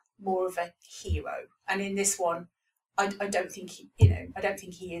more of a hero. And in this one, I don't think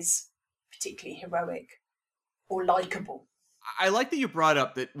he is particularly heroic or likable. I like that you brought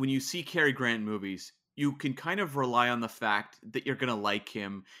up that when you see Cary Grant movies, you can kind of rely on the fact that you're going to like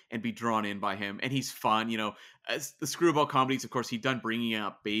him and be drawn in by him. And he's fun, as the screwball comedies, of course, he'd done Bringing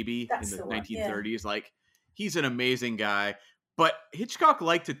Up Baby in the 1930s. Yeah. Like, he's an amazing guy. But Hitchcock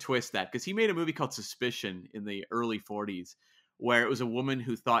liked to twist that, because he made a movie called Suspicion in the early 40s, where it was a woman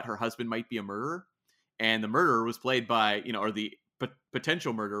who thought her husband might be a murderer. And the murderer was played by, or the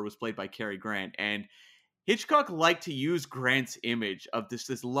potential murderer was played by Cary Grant. And Hitchcock liked to use Grant's image of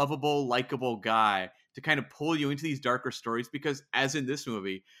this lovable, likable guy to kind of pull you into these darker stories, because, as in this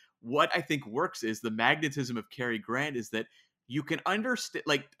movie, what I think works is the magnetism of Cary Grant is that you can understand,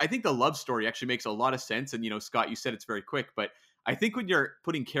 like, I think the love story actually makes a lot of sense. And, Scott, you said it's very quick, but I think when you're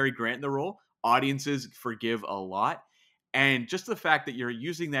putting Cary Grant in the role, audiences forgive a lot. And just the fact that you're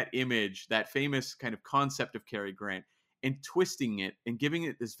using that image, that famous kind of concept of Cary Grant, and twisting it and giving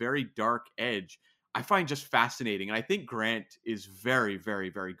it this very dark edge, I find just fascinating. And I think Grant is very, very,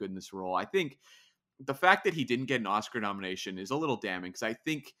 very good in this role. I think the fact that he didn't get an Oscar nomination is a little damning, because I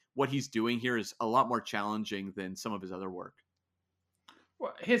think what he's doing here is a lot more challenging than some of his other work.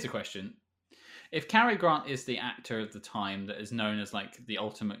 Well, here's a question. If Cary Grant is the actor of the time that is known as like the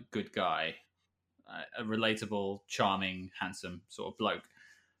ultimate good guy, a relatable, charming, handsome sort of bloke,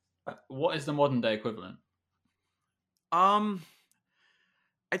 what is the modern day equivalent?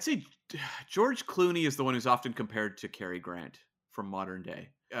 I'd say George Clooney is the one who's often compared to Cary Grant from modern day.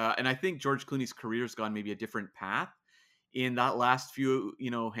 And I think George Clooney's career's gone maybe a different path in that last few,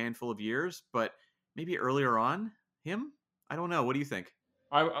 handful of years, but maybe earlier on, him? I don't know. What do you think?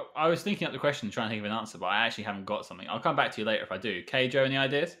 I was thinking up the question, trying to think of an answer, but I actually haven't got something. I'll come back to you later if I do. Kay, Joe, any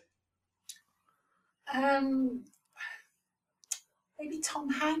ideas? Maybe Tom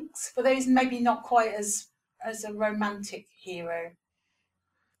Hanks, for those maybe not quite as a romantic hero.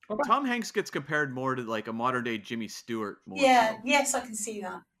 Tom Hanks gets compared more to like a modern day Jimmy Stewart. Yeah, yes, I can see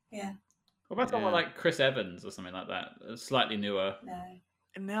that. Yeah. What about someone like Chris Evans or something like that? Slightly newer.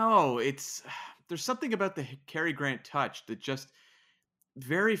 No, there's something about the Cary Grant touch that just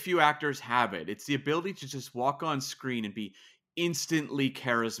very few actors have it. It's the ability to just walk on screen and be instantly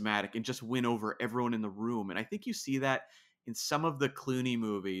charismatic and just win over everyone in the room. And I think you see that in some of the Clooney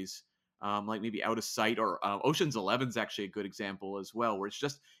movies, like maybe Out of Sight, or Ocean's 11's actually a good example as well, where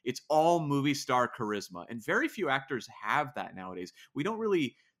it's all movie star charisma. And very few actors have that nowadays. We don't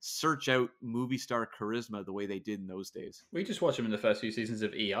really search out movie star charisma the way they did in those days. We just watch him in the first few seasons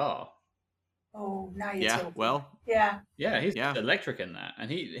of ER. Oh, now you're talking. Well, yeah, he's electric in that, and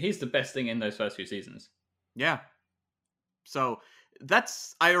he's the best thing in those first few seasons. Yeah. So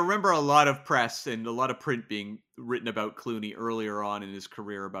I remember a lot of press and a lot of print being written about Clooney earlier on in his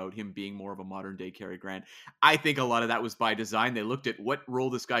career about him being more of a modern day Cary Grant. I think a lot of that was by design. They looked at what role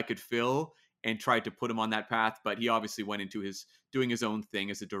this guy could fill and tried to put him on that path, but he obviously went into doing his own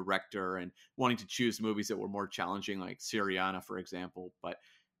thing as a director and wanting to choose movies that were more challenging, like Syriana, for example. But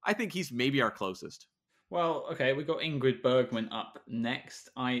I think he's maybe our closest. Well, okay, we've got Ingrid Bergman up next.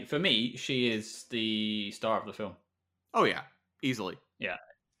 For me, she is the star of the film. Oh yeah, easily. Yeah,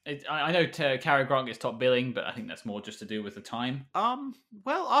 I know Cary Grant gets top billing, but I think that's more just to do with the time.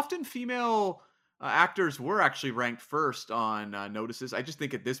 Well, often female actors were actually ranked first on notices. I just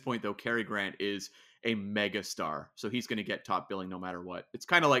think at this point, though, Cary Grant is a mega star, so he's going to get top billing no matter what. It's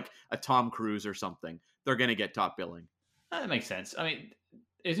kind of like a Tom Cruise or something. They're going to get top billing. That makes sense. I mean,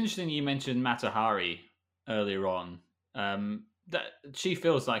 it's interesting you mentioned Mata Hari earlier on. That she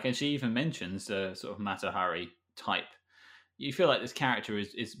feels like, and she even mentions the sort of Mata Hari type. You feel like this character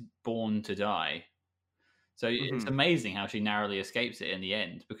is born to die. So it's amazing how she narrowly escapes it in the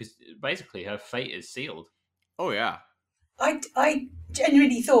end, because basically her fate is sealed. Oh, yeah. I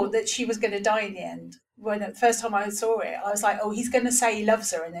genuinely thought that she was going to die in the end. When the first time I saw it, I was like, oh, he's going to say he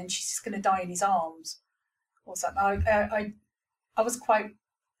loves her and then she's just going to die in his arms or something. I was quite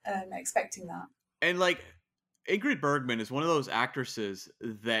expecting that. And like, Ingrid Bergman is one of those actresses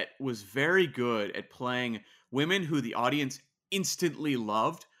that was very good at playing women who the audience instantly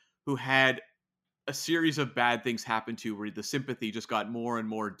loved, who had a series of bad things happen to where the sympathy just got more and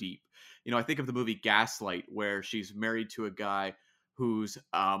more deep. I think of the movie Gaslight, where she's married to a guy who's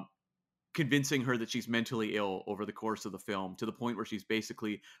convincing her that she's mentally ill over the course of the film, to the point where she's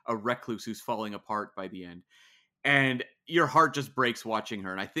basically a recluse who's falling apart by the end. And your heart just breaks watching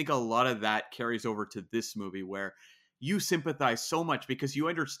her. And I think a lot of that carries over to this movie, where you sympathize so much because you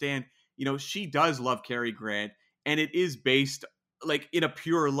understand, she does love Cary Grant, and it is based like in a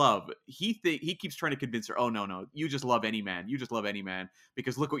pure love. He keeps trying to convince her, oh, no, you just love any man. You just love any man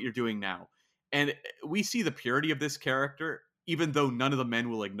because look what you're doing now. And we see the purity of this character, even though none of the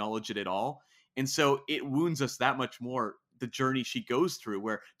men will acknowledge it at all. And so it wounds us that much more, the journey she goes through,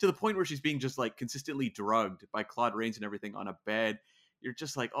 where to the point where she's being just like consistently drugged by Claude Rains and everything on a bed. You're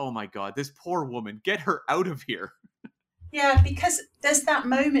just like, oh my God, this poor woman, get her out of here. Yeah, because there's that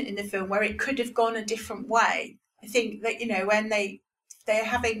moment in the film where it could have gone a different way. I think that, when they're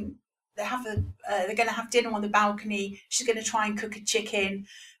going to have dinner on the balcony, she's going to try and cook a chicken,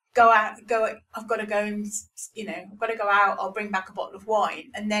 I've got to go and, I've got to go out, I'll bring back a bottle of wine.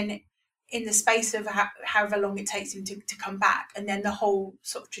 And then in the space of however long it takes him to come back, and then the whole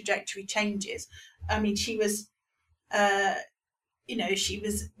sort of trajectory changes. I mean, she was,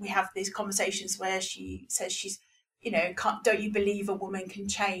 we have these conversations where she says she's, don't you believe a woman can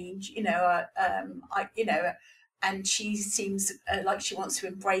change? And she seems like she wants to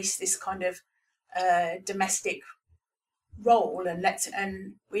embrace this kind of domestic role, and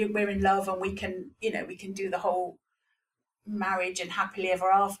we're in love, and we can do the whole marriage and happily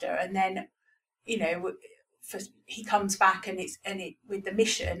ever after. And then, he comes back and with the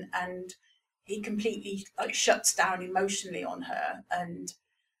mission, and he completely like shuts down emotionally on her, and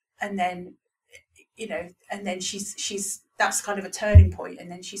then she's that's kind of a turning point,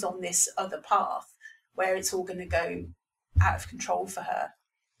 and then she's on this other path where it's all going to go out of control for her.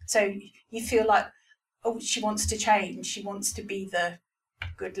 So you feel like, oh, she wants to change. She wants to be the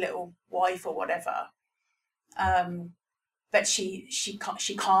good little wife or whatever. but she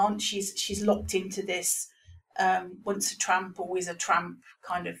can't. She's locked into this once a tramp, always a tramp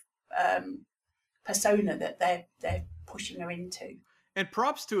kind of persona that they're pushing her into. And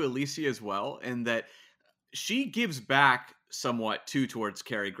props to Alicia as well, in that she gives back somewhat too towards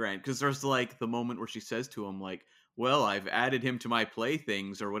Cary Grant, because there's like the moment where she says to him, like, well, I've added him to my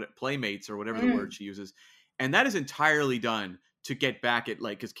playthings, or what, playmates, or whatever the word she uses. And that is entirely done to get back at,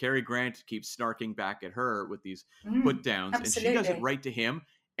 like, because Cary Grant keeps snarking back at her with these put downs, and she does it right to him,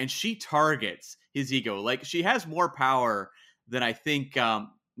 and she targets his ego. Like, she has more power than I think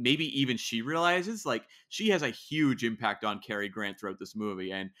maybe even she realizes. Like, she has a huge impact on Cary Grant throughout this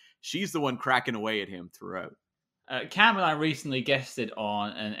movie, and she's the one cracking away at him throughout. Cam and I recently guested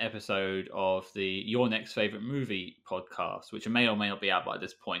on an episode of the Your Next Favorite Movie podcast, which may or may not be out by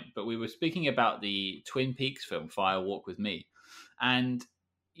this point, but we were speaking about the Twin Peaks film Fire Walk with Me. And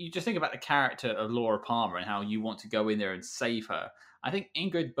you just think about the character of Laura Palmer and how you want to go in there and save her. I think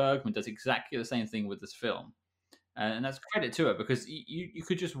Ingrid Bergman does exactly the same thing with this film. And that's credit to her, because you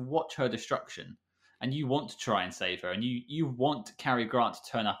could just watch her destruction and you want to try and save her, and you want Cary Grant to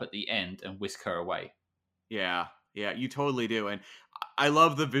turn up at the end and whisk her away. Yeah, you totally do. And I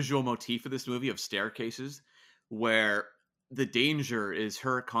love the visual motif of this movie of staircases, where the danger is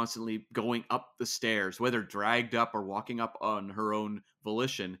her constantly going up the stairs, whether dragged up or walking up on her own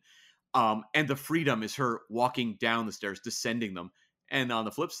volition. And the freedom is her walking down the stairs, descending them. And on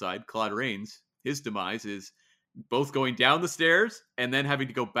the flip side, Claude Rains, his demise is both going down the stairs and then having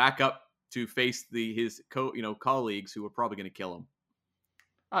to go back up to face his colleagues who are probably going to kill him.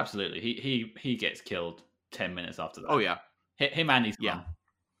 Absolutely. He gets killed 10 minutes after that. Oh, yeah. Him and his mom.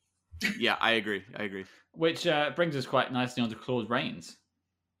 Yeah, I agree. Which brings us quite nicely onto Claude Rains.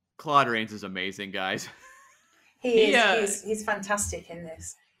 Claude Rains is amazing, guys. He's fantastic in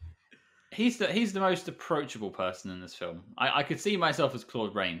this. He's the most approachable person in this film. I could see myself as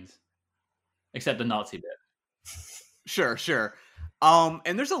Claude Rains, except the Nazi bit. Sure.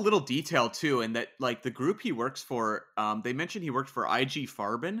 And there's a little detail too, in that, like, the group he works for, they mentioned he worked for IG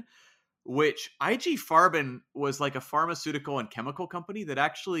Farben, which IG Farben was like a pharmaceutical and chemical company that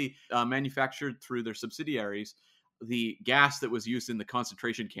actually manufactured through their subsidiaries the gas that was used in the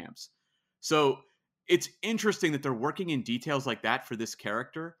concentration camps. So it's interesting that they're working in details like that for this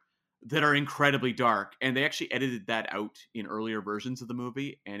character that are incredibly dark. And they actually edited that out in earlier versions of the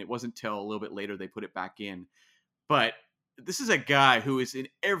movie, and it wasn't till a little bit later they put it back in. But this is a guy who is in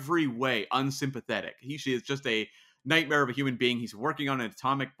every way unsympathetic. He is just a nightmare of a human being. He's working on an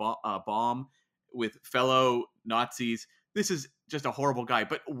atomic bomb with fellow Nazis. This is just a horrible guy.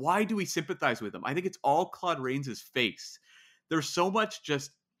 But why do we sympathize with him? I think it's all Claude Rains' face. There's so much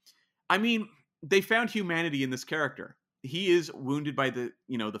they found humanity in this character. He is wounded by the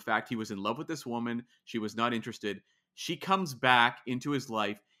fact he was in love with this woman. She was not interested. She comes back into his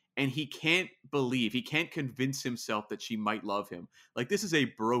life, and he can't convince himself that she might love him. Like, this is a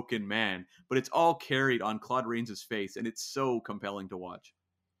broken man, but it's all carried on Claude Rains' face, and it's so compelling to watch.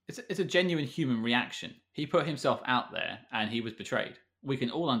 It's a genuine human reaction. He put himself out there, and he was betrayed. We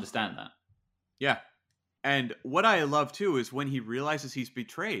can all understand that. Yeah. And what I love, too, is when he realizes he's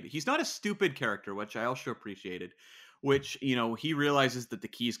betrayed. He's not a stupid character, which I also appreciated. Which, he realizes that the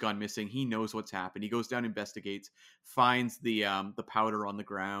key's gone missing. He knows what's happened. He goes down, investigates, finds the powder on the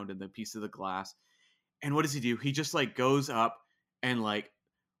ground and the piece of the glass. And what does he do? He just, like, goes up and, like,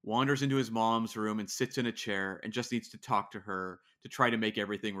 wanders into his mom's room and sits in a chair and just needs to talk to her to try to make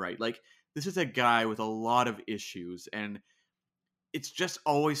everything right. Like, this is a guy with a lot of issues, and it's just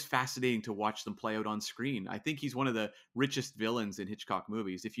always fascinating to watch them play out on screen. I think he's one of the richest villains in Hitchcock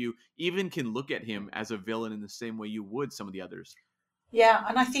movies, if you even can look at him as a villain in the same way you would some of the others. Yeah,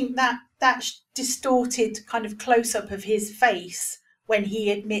 and I think that distorted kind of close-up of his face when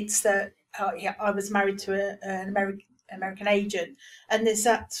he admits that I was married to an American agent, and there's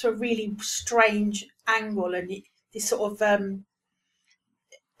that sort of really strange angle, and this sort of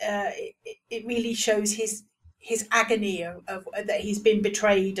it really shows his agony of that he's been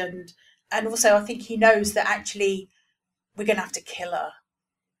betrayed, and also I think he knows that actually we're going to have to kill her.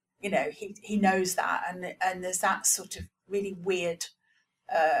 He knows that, and there's that sort of really weird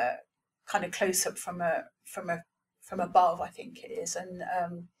kind of close up from above, I think it is, and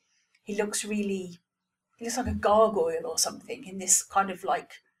he looks like a gargoyle or something in this kind of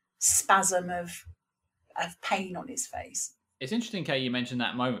like spasm of pain on his face. It's interesting, Kay, you mentioned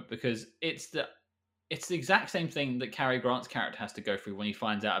that moment, because it's the exact same thing that Cary Grant's character has to go through when he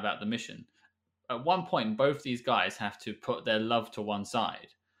finds out about the mission. At one point, both these guys have to put their love to one side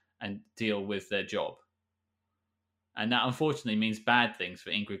and deal with their job. And that unfortunately means bad things for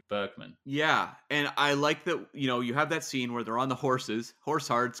Ingrid Bergman. Yeah, and I like that, you have that scene where they're on the horses. Horse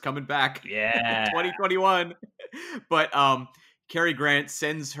Hard's coming back. Yeah. 2021. But Cary Grant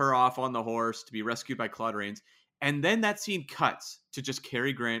sends her off on the horse to be rescued by Claude Rains. And then that scene cuts to just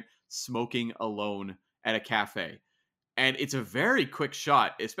Cary Grant smoking alone at a cafe. And it's a very quick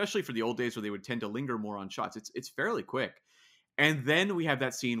shot, especially for the old days where they would tend to linger more on shots. It's fairly quick. And then we have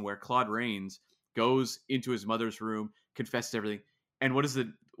that scene where Claude Rains goes into his mother's room, confesses everything. And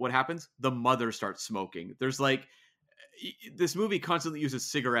what happens? The mother starts smoking. There's like, this movie constantly uses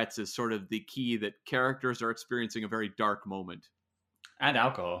cigarettes as sort of the key that characters are experiencing a very dark moment. And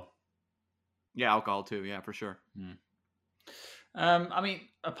alcohol. Yeah, alcohol too. Yeah, for sure. I mean,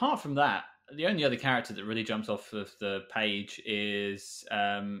 apart from that, the only other character that really jumps off of the page is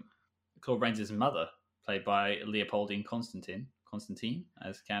Claude Rains' mother, played by Leopoldine Constantine,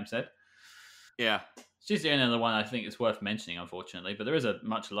 as Cam said. Yeah. She's the only other one I think is worth mentioning, unfortunately, but there is a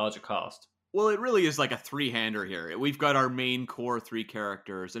much larger cast. Well, it really is like a three-hander here. We've got our main core three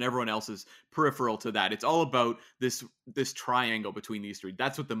characters, and everyone else is peripheral to that. It's all about this triangle between these three.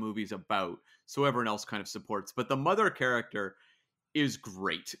 That's what the movie's about. So everyone else kind of supports. But the mother character is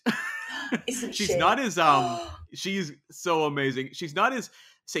great. Isn't she's she? not as she's so amazing. She's not as,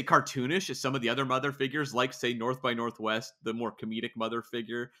 say, cartoonish as some of the other mother figures, like, say, North by Northwest, the more comedic mother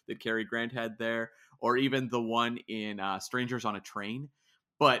figure that Cary Grant had there, or even the one in Strangers on a Train.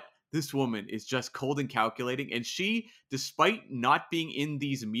 But this woman is just cold and calculating, and she, despite not being in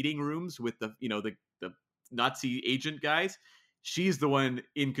these meeting rooms with the Nazi agent guys, she's the one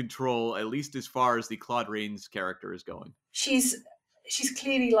in control, at least as far as the Claude Rains character is going. She's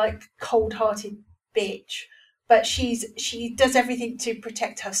clearly like cold-hearted bitch, but she does everything to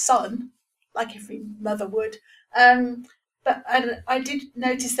protect her son, like every mother would. But I did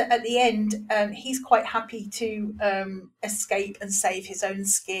notice that at the end, he's quite happy to escape and save his own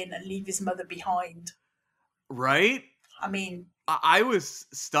skin and leave his mother behind. Right? I mean, I was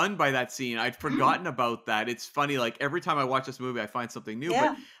stunned by that scene. I'd forgotten about that. It's funny, like every time I watch this movie, I find something new.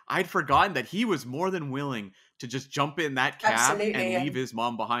 Yeah. But I'd forgotten that he was more than willing to just jump in that cab and leave his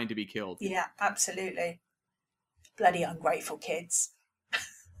mom behind to be killed. Yeah, absolutely. Bloody ungrateful kids.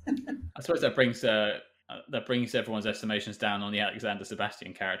 I suppose that brings everyone's estimations down on the Alexander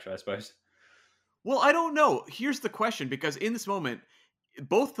Sebastian character, I suppose. Well, I don't know. Here's the question, because in this moment,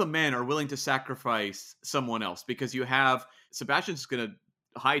 both the men are willing to sacrifice someone else, because you have Sebastian's going to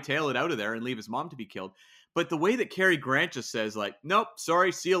hightail it out of there and leave his mom to be killed. But the way that Cary Grant just says, like, nope,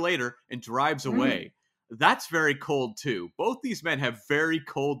 sorry, see you later, and drives away, that's very cold too. Both these men have very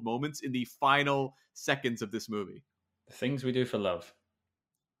cold moments in the final seconds of this movie. The things we do for love.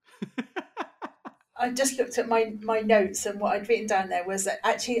 I just looked at my notes, and what I'd written down there was that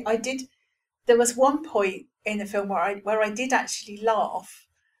actually there was one point in the film where I did actually laugh,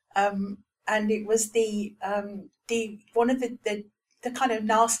 and it was the one of the kind of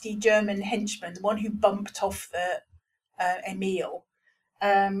nasty German henchman, the one who bumped off the Emil,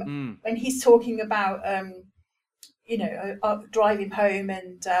 when he's talking about drive him home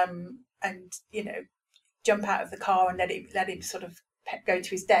and jump out of the car and let him sort of go to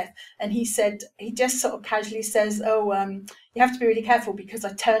his death. And he just sort of casually says, you have to be really careful because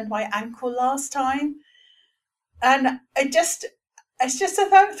I turned my ankle last time. And it's just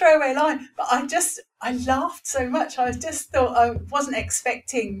a throwaway line, but I laughed so much. I just thought, I wasn't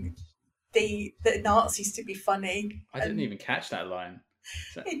expecting the Nazis to be funny. I didn't even catch that line.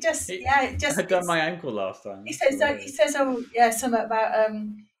 So I done my ankle last time. He says, something about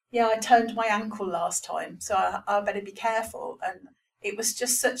I turned my ankle last time, so I better be careful. And it was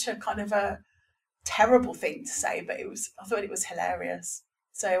just such a kind of a terrible thing to say, but I thought it was hilarious.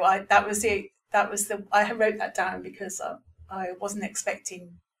 So I wrote that down because I wasn't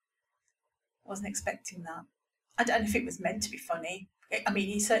expecting that. I don't know if it was meant to be funny. I mean,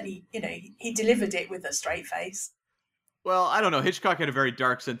 he certainly, he delivered it with a straight face. Well, I don't know. Hitchcock had a very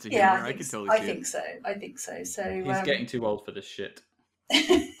dark sense of humor. Yeah, I could totally see it. I think so. So he's getting too old for this shit.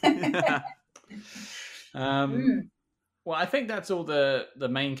 Well, I think that's all the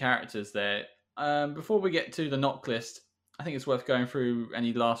main characters there. Before we get to the knock list, I think it's worth going through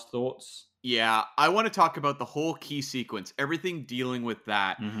any last thoughts. Yeah, I want to talk about the whole key sequence, everything dealing with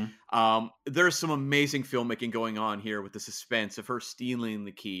that. There's some amazing filmmaking going on here with the suspense of her stealing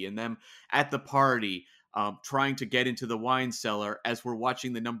the key and them at the party, trying to get into the wine cellar as we're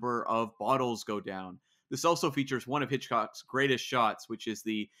watching the number of bottles go down. This also features one of Hitchcock's greatest shots, which is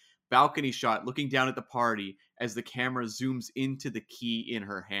the balcony shot looking down at the party as the camera zooms into the key in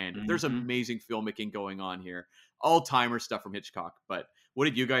her hand. There's amazing filmmaking going on here. All-timer stuff from Hitchcock. But what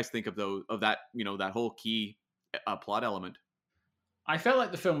did you guys think of that, that whole key a plot element. I felt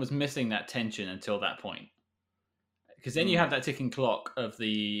like the film was missing that tension until that point. Because then you have that ticking clock of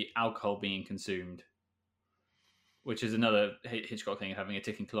the alcohol being consumed, which is another Hitchcock thing of having a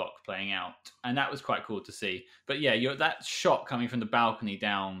ticking clock playing out. And that was quite cool to see. But yeah, that shot coming from the balcony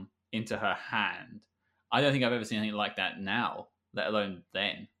down into her hand, I don't think I've ever seen anything like that now, let alone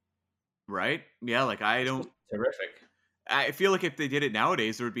then. Right? Yeah, like I don't... Terrific. I feel like if they did it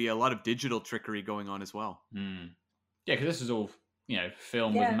nowadays, there would be a lot of digital trickery going on as well. Yeah, because this is all,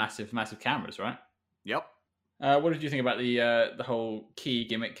 film with massive, massive cameras, right? Yep. What did you think about the whole key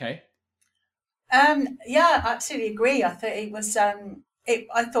gimmick, Kay? Yeah, I absolutely agree. I thought it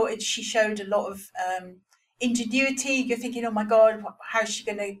was. She showed a lot of ingenuity. You're thinking, oh my God, how's she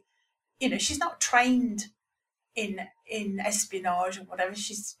going to? She's not trained in espionage or whatever.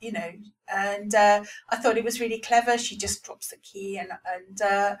 She's, and I thought it was really clever. She just drops the key and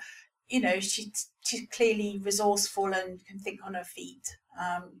she's clearly resourceful and can think on her feet.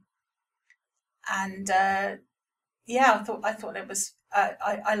 I thought it was.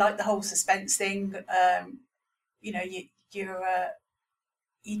 I like the whole suspense thing. You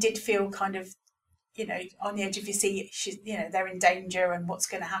did feel kind of, on the edge of your seat. They're in danger and what's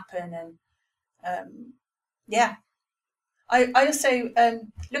going to happen. And I also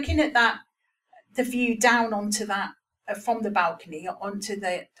looking at the view down onto that from the balcony onto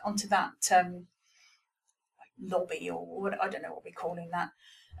that lobby or what, I don't know what we're calling that.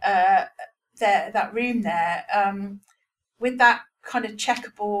 That room there, with that kind of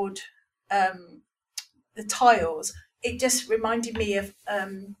checkerboard, the tiles, it just reminded me of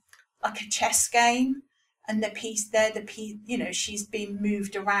like a chess game, and the piece, she's been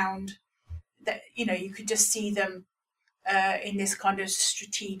moved around. That you could just see them in this kind of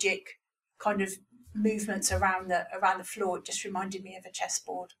strategic kind of movements around the floor. It just reminded me of a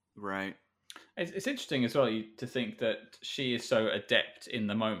chessboard. Right. It's interesting as well to think that she is so adept in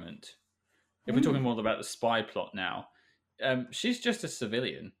the moment. If we're talking more about the spy plot now, she's just a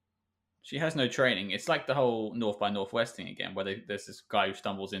civilian. She has no training. It's like the whole North by Northwest thing again, where there's this guy who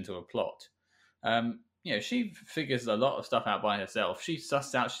stumbles into a plot. She figures a lot of stuff out by herself. She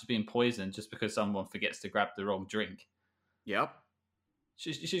sussed out she's being poisoned just because someone forgets to grab the wrong drink. Yep.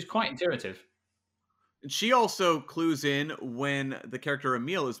 She's quite intuitive. She also clues in when the character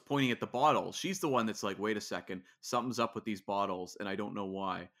Emile is pointing at the bottle. She's the one that's like, wait a second, something's up with these bottles, and I don't know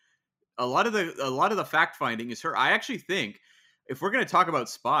why. A lot of the fact finding is her. I actually think, if we're going to talk about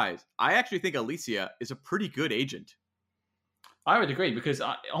spies, I actually think Alicia is a pretty good agent. I would agree, because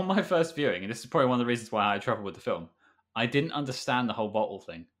on my first viewing, and this is probably one of the reasons why I had trouble with the film, I didn't understand the whole bottle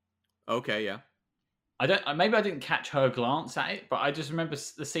thing. Okay, yeah. Maybe I didn't catch her glance at it, but I just remember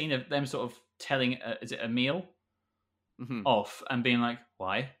the scene of them sort of telling, is it Emile, off and being like,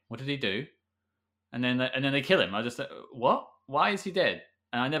 "Why? What did he do?" And then they kill him. I just thought, what? Why is he dead?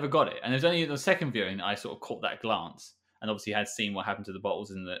 And I never got it. And it was only the second viewing that I sort of caught that glance, and obviously had seen what happened to the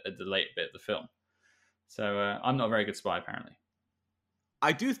bottles in the late bit of the film. So I'm not a very good spy, apparently.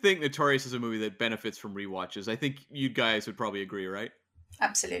 I do think Notorious is a movie that benefits from rewatches. I think you guys would probably agree, right?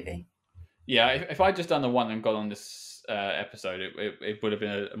 Absolutely. Yeah, if I'd just done the one and got on this episode, it would have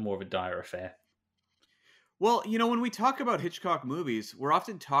been more of a dire affair. Well, when we talk about Hitchcock movies, we're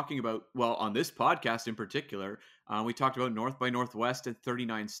often talking about, well, on this podcast in particular, we talked about North by Northwest and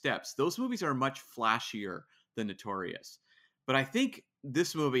 39 Steps. Those movies are much flashier than Notorious. But I think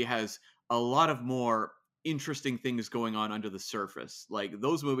this movie has a lot of more interesting things going on under the surface. Like,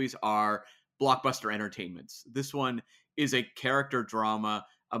 those movies are blockbuster entertainments. This one is a character drama,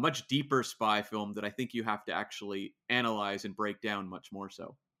 a much deeper spy film that I think you have to actually analyze and break down much more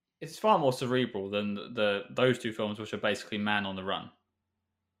so. It's far more cerebral than those two films, which are basically Man on the Run.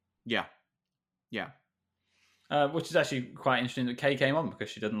 Yeah. Which is actually quite interesting that Kay came on,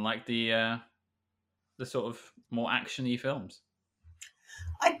 because she doesn't like the sort of more action-y films.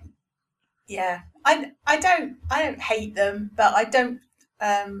 I don't hate them, but I don't.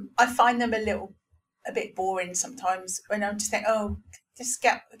 I find them a bit boring sometimes, when I'm just think, oh, just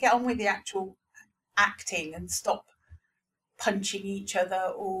get on with the actual acting and stop punching each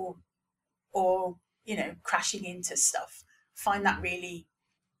other or crashing into stuff. Find that really,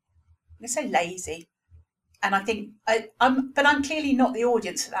 I'm gonna say, lazy. And I think I'm clearly not the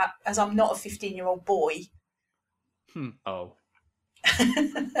audience for that, as I'm not a 15-year-old boy. Oh.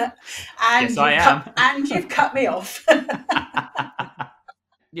 And yes, I am. And you've cut me off.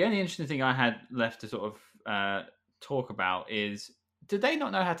 The only interesting thing I had left to sort of talk about is, did they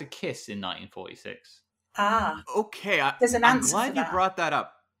not know how to kiss in 1946? Okay. There's an answer. I'm glad you brought that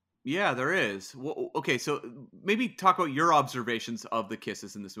up. Yeah, there is. Well, okay, so maybe talk about your observations of the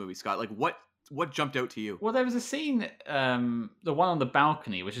kisses in this movie, Scott. Like, what What jumped out to you? Well, there was a scene, the one on the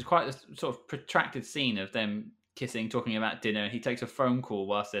balcony, which is quite a sort of protracted scene of them kissing, talking about dinner. He takes a phone call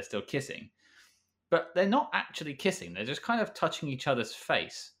whilst they're still kissing. But they're not actually kissing. They're just kind of touching each other's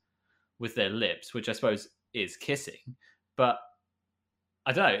face with their lips, which I suppose is kissing. But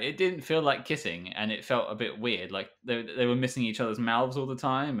I don't know. It didn't feel like kissing, and it felt a bit weird. Like they were missing each other's mouths all the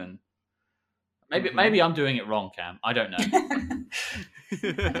time, and maybe I'm doing it wrong, Cam. I don't know.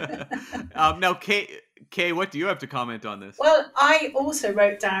 Now, Kay, what do you have to comment on this? Well, I also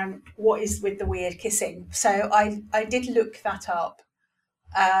wrote down what is with the weird kissing. So I did look that up.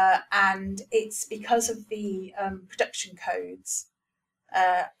 And it's because of the production codes.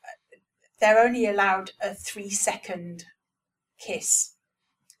 They're only allowed a 3-second kiss.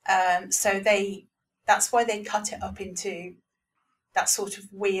 So that's why they cut it up into that sort of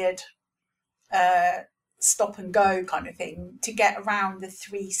weird stop and go kind of thing to get around the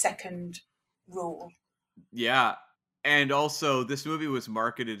 3-second rule. Yeah. And also, this movie was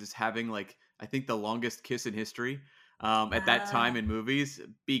marketed as having, like, I think the longest kiss in history. At that time in movies,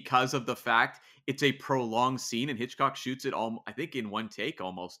 because of the fact it's a prolonged scene, and Hitchcock shoots it all, I think, in one take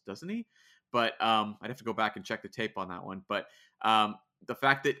almost, doesn't he? But I'd have to go back and check the tape on that one. But the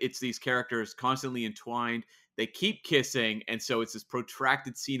fact that it's these characters constantly entwined, they keep kissing, and so it's this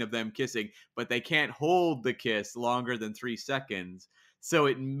protracted scene of them kissing, but they can't hold the kiss longer than 3 seconds. So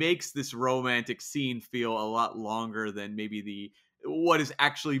it makes this romantic scene feel a lot longer than maybe what is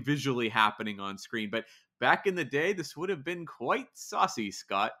actually visually happening on screen. But back in the day, this would have been quite saucy,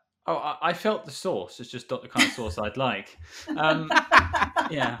 Scott. Oh, I felt the sauce. It's just not the kind of sauce I'd like.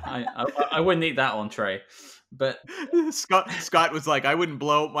 Yeah, I wouldn't eat that entree. But Scott was like, I wouldn't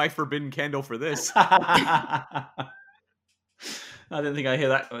blow out my forbidden candle for this. I didn't think I'd hear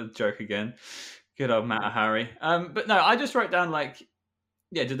that joke again. Good old Mata Hari. But no, I just wrote down like,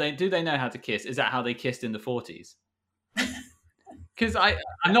 yeah, do they know how to kiss? Is that how they kissed in the 40s? Because I'm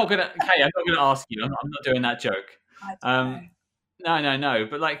not gonna ask you. I'm not doing that joke. I don't know. No.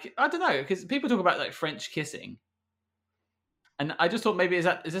 But like, I don't know, because people talk about like French kissing, and I just thought maybe is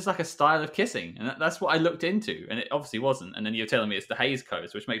this like a style of kissing, and that's what I looked into, and it obviously wasn't. And then you're telling me it's the Hays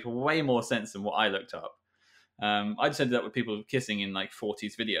Codes, which makes way more sense than what I looked up. I just ended up with people kissing in like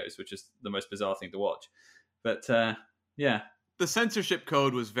 40s videos, which is the most bizarre thing to watch. But yeah. The censorship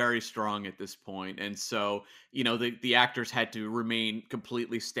code was very strong at this point, and so the actors had to remain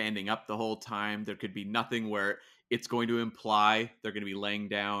completely standing up the whole time. There could be nothing where it's going to imply they're going to be laying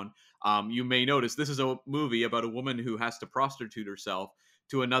down. You may notice this is a movie about a woman who has to prostitute herself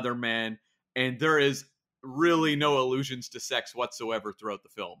to another man, and there is really no allusions to sex whatsoever throughout the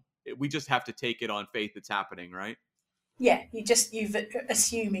film. We just have to take it on faith it's happening, right? Yeah, you've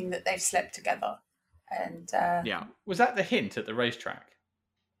assuming that they've slept together. And yeah, was that the hint at the racetrack?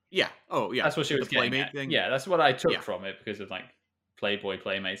 Yeah. Oh, yeah. That's what she was getting at. Thing. Yeah, that's what I took from it because of like Playboy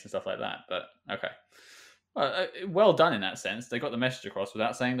Playmates and stuff like that. But okay, well done in that sense. They got the message across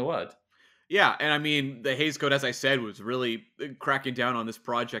without saying the word. Yeah, and I mean the Hays Code, as I said, was really cracking down on this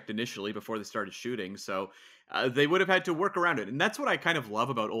project initially before they started shooting. So they would have had to work around it, and that's what I kind of love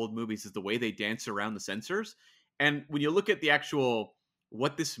about old movies is the way they dance around the censors. And when you look at the actual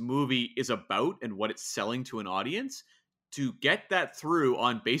what this movie is about and what it's selling to an audience, to get that through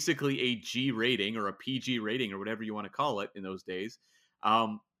on basically a G rating or a PG rating or whatever you want to call it in those days,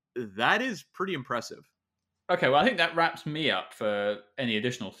 that is pretty impressive. Okay, well, I think that wraps me up for any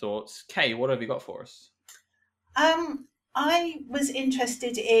additional thoughts. Kay, what have you got for us? I was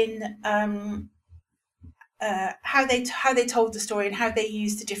interested in how they told the story and how they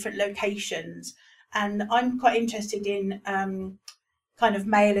used the different locations, and I'm quite interested in kind of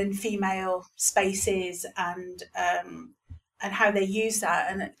male and female spaces and how they use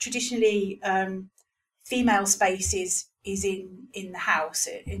that. And traditionally, female space is in the house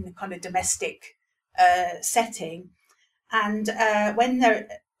in the kind of domestic setting. And when they're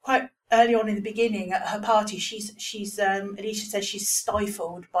quite early on in the beginning at her party, she's Alicia says she's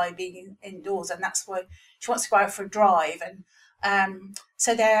stifled by being indoors, and that's why she wants to go out for a drive. And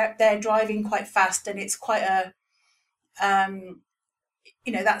so they're driving quite fast, and it's quite a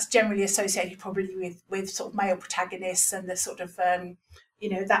that's generally associated probably with sort of male protagonists and the sort of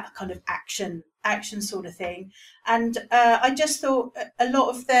that kind of action sort of thing. And I just thought a lot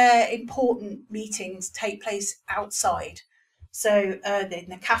of their important meetings take place outside. So in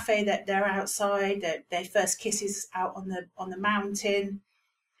the cafe, that they're outside, their first kisses out on the mountain.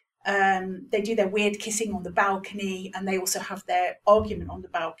 They do their weird kissing on the balcony, and they also have their argument on the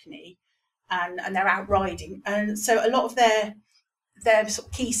balcony, and they're out riding. And so a lot of their sort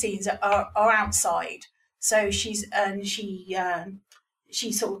of key scenes are outside. So she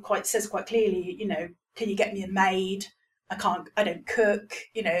she sort of says quite clearly, can you get me a maid? I don't cook.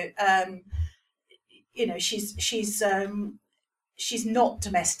 She's not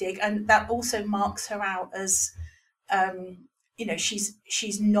domestic, and that also marks her out as,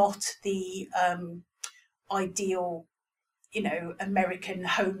 she's not the ideal, American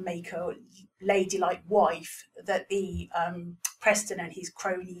homemaker, ladylike wife that the Preston and his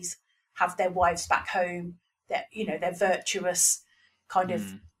cronies have their wives back home. That they're virtuous, kind of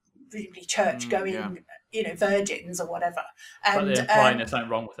presumably church going, virgins or whatever. And but they're implying there's something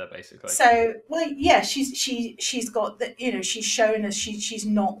wrong with her, basically. So, well, yeah, she's got that. She's shown us she's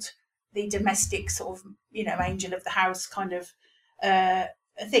not the domestic sort of angel of the house kind of a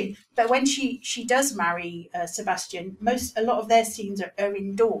thing. But when she does marry Sebastian, a lot of their scenes are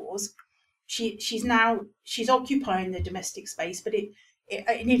indoors. She's occupying the domestic space, but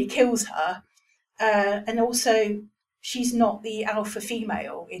it nearly kills her. And also, she's not the alpha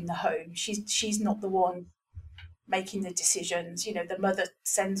female in the home. She's not the one making the decisions. The mother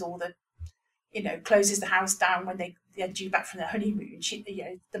sends all the, closes the house down when they're due back from their honeymoon.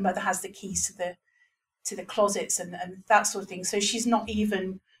 The mother has the keys to the closets and that sort of thing. So she's not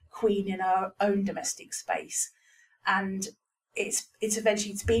even queen in her own domestic space. And it's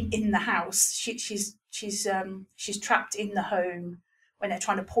been in the house. She's trapped in the home when they're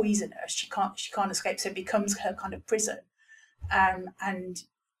trying to poison her. She can't escape, so it becomes her kind of prison. And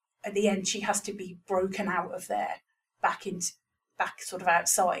at the end, she has to be broken out of there, back sort of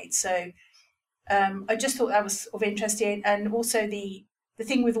outside. So I just thought that was sort of interesting, and also the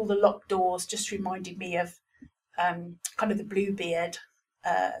thing with all the locked doors just reminded me of kind of the Bluebeard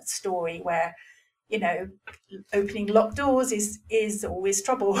story, where opening locked doors is always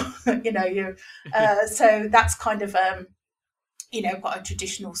trouble. So that's kind of quite a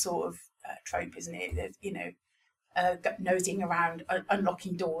traditional sort of trope, isn't it? Nosing around,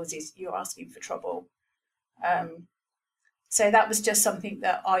 unlocking doors is you're asking for trouble. So that was just something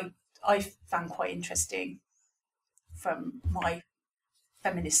that I found quite interesting from my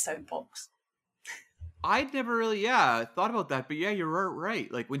feminist soapbox. I'd never really thought about that, but you're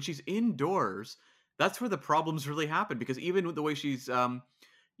right. Like when she's indoors, that's where the problems really happen, because even with the way she's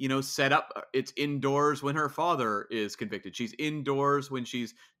set up, it's indoors when her father is convicted. She's indoors when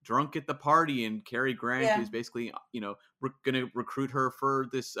she's drunk at the party, and Cary Grant is basically, going to recruit her for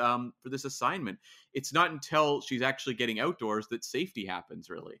this assignment. It's not until she's actually getting outdoors that safety happens,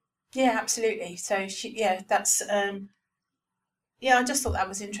 really. Yeah, absolutely. So that's I just thought that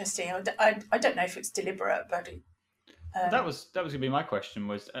was interesting. I don't know if it's deliberate, but that was going to be my question.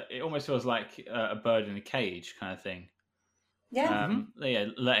 Was it almost feels like a bird in a cage kind of thing? Yeah.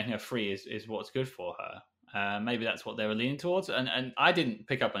 Letting her free is what's good for her. Maybe that's what they were leaning towards. And I didn't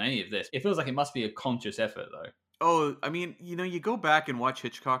pick up on any of this. It feels like it must be a conscious effort, though. Oh, I mean, you go back and watch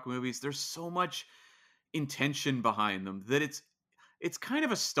Hitchcock movies, there's so much intention behind them that it's kind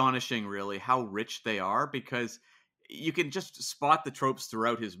of astonishing, really, how rich they are, because you can just spot the tropes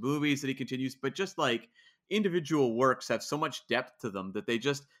throughout his movies that he continues, but just like individual works have so much depth to them that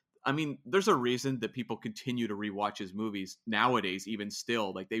there's a reason that people continue to rewatch his movies nowadays, even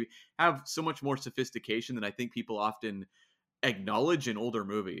still. Like, they have so much more sophistication than I think people often acknowledge in older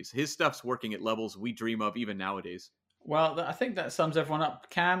movies. His stuff's working at levels we dream of even nowadays. Well, I think that sums everyone up.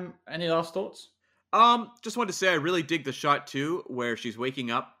 Cam, any last thoughts? Just wanted to say I really dig the shot too, where she's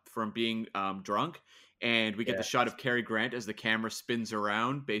waking up from being drunk, and we get the shot of Cary Grant as the camera spins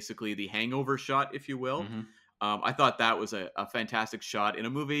around, basically the hangover shot, if you will. Mm-hmm. I thought that was a fantastic shot in a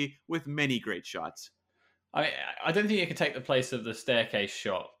movie with many great shots. I don't think it could take the place of the staircase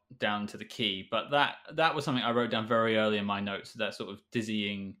shot down to the quay, but that was something I wrote down very early in my notes, that sort of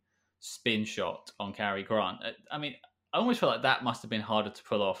dizzying spin shot on Cary Grant. I mean, I almost felt like that must have been harder to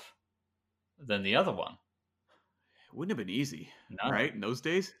pull off than the other one. It wouldn't have been easy, right? In those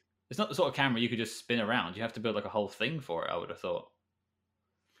days? It's not the sort of camera you could just spin around. You have to build like a whole thing for it, I would have thought.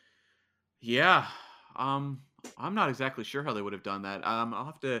 Yeah. I'm not exactly sure how they would have done that. I'll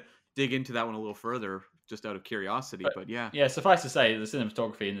have to dig into that one a little further, just out of curiosity, but yeah. Yeah, suffice to say, the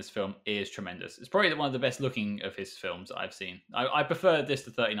cinematography in this film is tremendous. It's probably one of the best looking of his films I've seen. I prefer this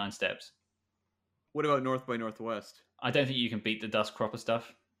to 39 Steps. What about North by Northwest? I don't think you can beat the Dust Cropper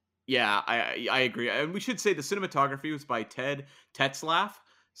stuff. Yeah, I agree. And we should say the cinematography was by Ted Tetzlaff.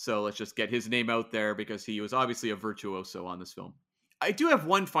 So let's just get his name out there, because he was obviously a virtuoso on this film. I do have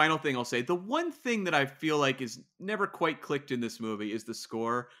one final thing I'll say. The one thing that I feel like is never quite clicked in this movie is the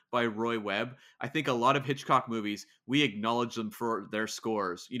score by Roy Webb. I think a lot of Hitchcock movies, we acknowledge them for their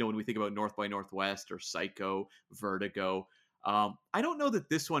scores. When we think about North by Northwest or Psycho, Vertigo. I don't know that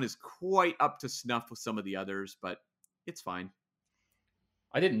this one is quite up to snuff with some of the others, but it's fine.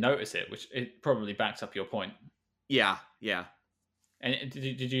 I didn't notice it, which it probably backs up your point. Yeah. And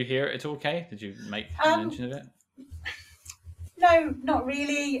did you hear it at all, Kay? Did you make Um, mention of it? no, not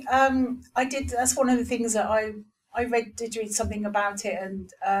really. I did. That's one of the things that did read something about it, and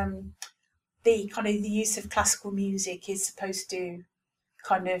the kind of the use of classical music is supposed to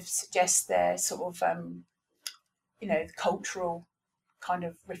kind of suggest their sort of cultural kind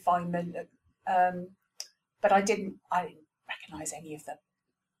of refinement. But I didn't recognise any of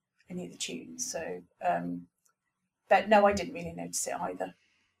the tunes. So, but no, I didn't really notice it either.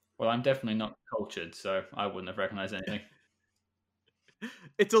 Well, I'm definitely not cultured, so I wouldn't have recognized anything.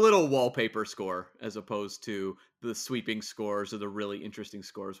 It's a little wallpaper score as opposed to the sweeping scores or the really interesting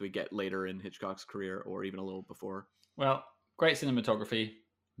scores we get later in Hitchcock's career, or even a little before. Well, great cinematography,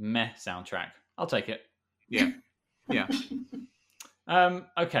 meh soundtrack. I'll take it. Yeah.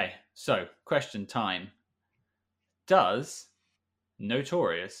 Okay, so question time. Does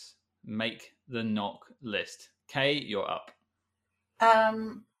Notorious make the knock list? Kay, you're up.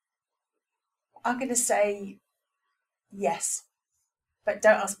 I'm going to say yes, but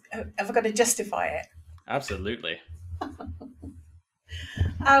don't ask. Have I got to justify it? Absolutely.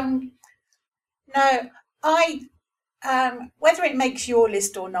 No, I. Whether it makes your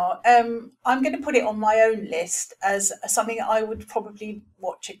list or not, I'm going to put it on my own list as something I would probably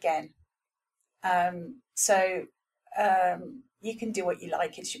watch again. So you can do what you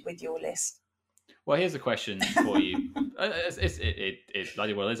like with your list. Well, here's a question for you. It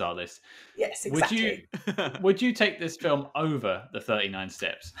bloody well is our list. Yes, exactly. Would you take this film over the 39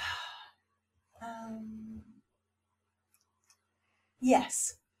 Steps?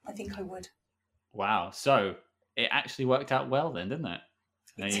 Yes, I think I would. Wow. So it actually worked out well then, didn't it?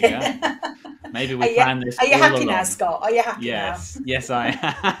 There you go. Maybe we planned this. Are you happy along. now, Scott? Are you happy yes. now? Yes, I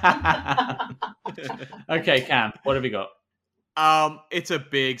am. Okay, Cam, what have we got? It's a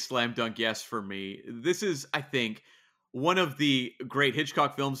big slam dunk yes for me. This is, I think, one of the great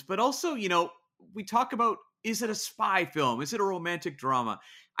Hitchcock films, but also, we talk about, is it a spy film? Is it a romantic drama?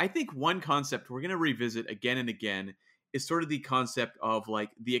 I think one concept we're going to revisit again and again is sort of the concept of like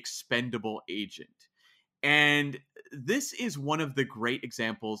the expendable agent. And this is one of the great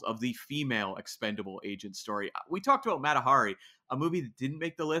examples of the female expendable agent story. We talked about Mata Hari, a movie that didn't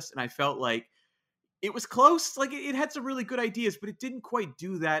make the list, and I felt like it was close. Like it had some really good ideas, but it didn't quite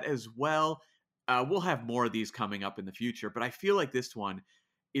do that as well. We'll have more of these coming up in the future, but I feel like this one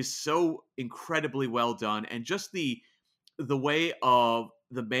is so incredibly well done, and just the way of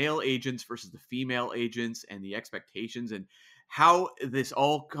the male agents versus the female agents and the expectations and how this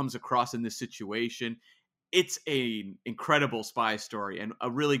all comes across in this situation. It's an incredible spy story and a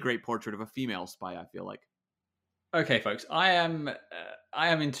really great portrait of a female spy, I feel like. Okay, folks, I am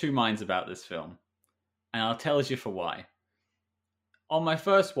in two minds about this film, and I'll tell you for why. On my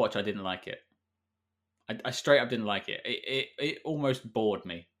first watch, I didn't like it. I straight up didn't like it. It almost bored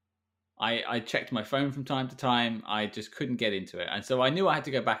me. I checked my phone from time to time. I just couldn't get into it. And so I knew I had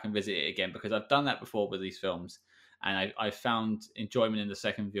to go back and visit it again because I've done that before with these films. And I found enjoyment in the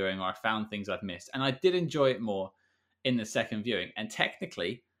second viewing, or I found things I've missed. And I did enjoy it more in the second viewing. And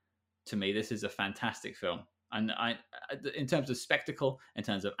technically, to me, this is a fantastic film. And in terms of spectacle, in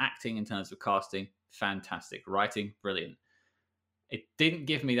terms of acting, in terms of casting, fantastic. Writing, brilliant. It didn't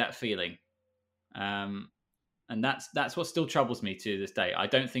give me that feeling. And that's what still troubles me to this day. I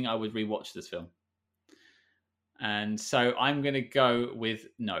don't think I would rewatch this film. And so I'm going to go with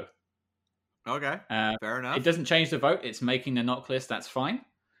no. Okay, fair enough. It doesn't change the vote. It's making the knock list. That's fine.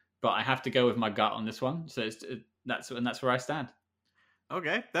 But I have to go with my gut on this one. So that's where I stand.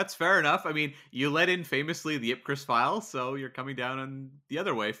 Okay, that's fair enough. I mean, you let in famously the Ipcris file, so you're coming down on the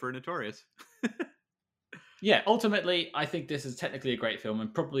other way for Notorious. Yeah, ultimately, I think this is technically a great film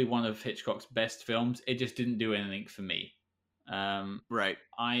and probably one of Hitchcock's best films. It just didn't do anything for me. Right.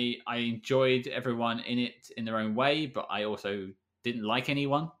 I enjoyed everyone in it in their own way, but I also didn't like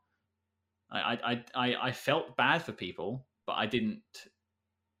anyone. I felt bad for people, but I didn't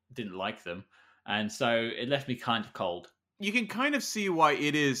like them, and so it left me kind of cold. You can kind of see why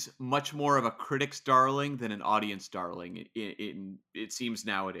it is much more of a critic's darling than an audience darling. It seems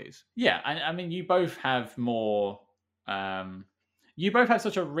nowadays. Yeah, I mean, you both have more. You both have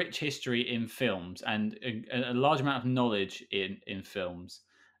such a rich history in films and a large amount of knowledge in films.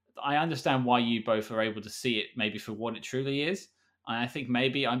 I understand why you both are able to see it maybe for what it truly is. And I think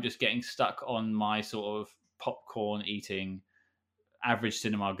maybe I'm just getting stuck on my sort of popcorn eating, average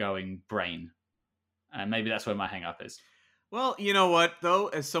cinema going brain. And maybe that's where my hang up is. Well, you know what, though?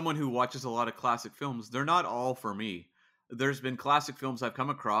 As someone who watches a lot of classic films, they're not all for me. There's been classic films I've come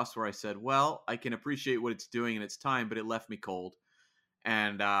across where I said, well, I can appreciate what it's doing in its time, but it left me cold.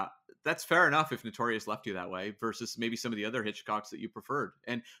 And that's fair enough if Notorious left you that way versus maybe some of the other Hitchcocks that you preferred.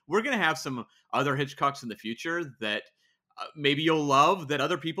 And we're going to have some other Hitchcocks in the future that maybe you'll love that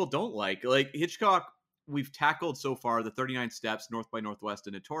other people don't like. Like Hitchcock, we've tackled so far the 39 Steps, North by Northwest,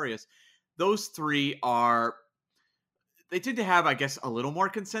 and Notorious. Those three they tend to have, I guess, a little more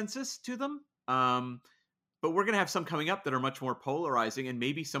consensus to them. But we're going to have some coming up that are much more polarizing, and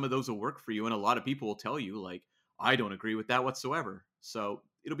maybe some of those will work for you. And a lot of people will tell you, like, I don't agree with that whatsoever. So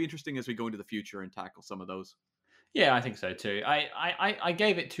it'll be interesting as we go into the future and tackle some of those. Yeah, I think so too. I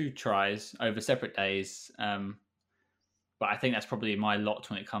gave it 2 tries over separate days, but I think that's probably my lot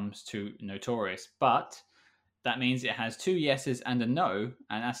when it comes to Notorious. But that means it has 2 yeses and a no,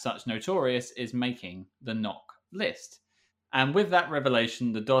 and as such, Notorious is making the knock list. And with that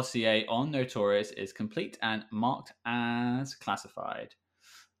revelation, the dossier on Notorious is complete and marked as classified.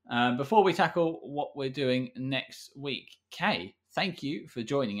 Before we tackle what we're doing next week, Kay, thank you for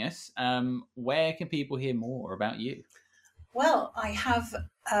joining us. Where can people hear more about you? Well, I have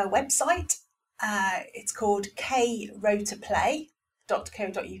a website. It's called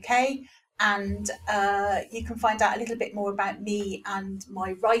krotaplay.co.uk, and you can find out a little bit more about me and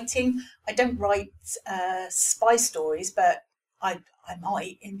my writing. I don't write spy stories, but I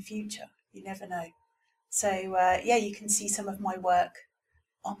might in future. You never know. So yeah, you can see some of my work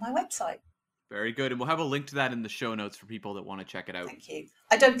on my website. Very good. And we'll have a link to that in the show notes for people that want to check it out. Thank you.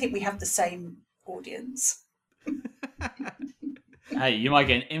 I don't think we have the same audience. Hey, you might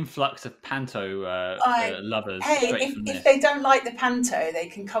get an influx of Panto lovers. Hey, if they don't like the Panto, they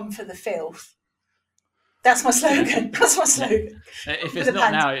can come for the filth. That's my slogan. That's my slogan. If it's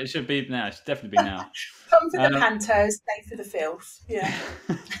not now, it should be now. It should definitely be now. Come for the Panto, stay for the filth. Yeah.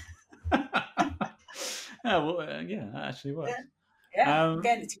 Yeah, that actually works. Yeah.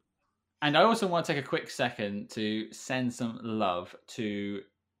 And I also want to take a quick second to send some love to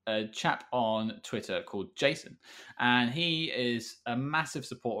a chap on Twitter called Jason, and he is a massive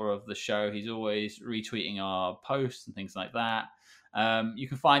supporter of the show. He's always retweeting our posts and things like that. You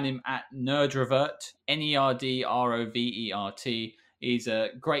can find him at Nerdrovert, Nerdrovert. He's a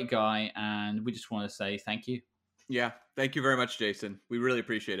great guy, and we just want to say thank you. Yeah, thank you very much, Jason. We really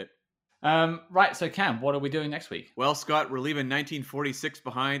appreciate it. Right, so Cam, what are we doing next week? Well, Scott, we're leaving 1946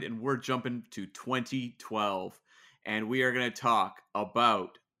 behind, and we're jumping to 2012, and we are going to talk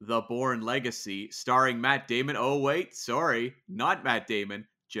about The Bourne Legacy, starring Matt Damon. Oh, wait, sorry, not Matt Damon,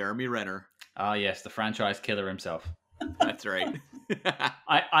 Jeremy Renner. Ah, yes, the franchise killer himself. That's right.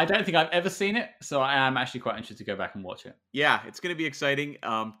 I don't think I've ever seen it, so I am actually quite interested to go back and watch it. Yeah, it's going to be exciting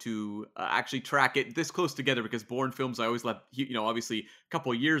to actually track it this close together, because Bourne films, I always left, obviously a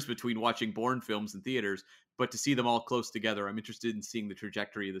couple of years between watching Bourne films in theaters, but to see them all close together, I'm interested in seeing the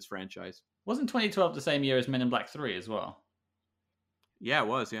trajectory of this franchise. Wasn't 2012 the same year as Men in Black 3 as well? Yeah, it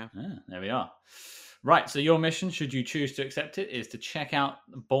was, yeah. There we are. Right, so your mission, should you choose to accept it, is to check out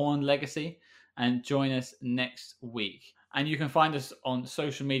Bourne Legacy and join us next week. And you can find us on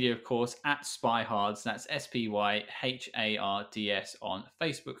social media, of course, at SpyHards. That's SPYHARDS on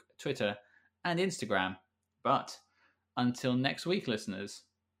Facebook, Twitter, and Instagram. But until next week, listeners,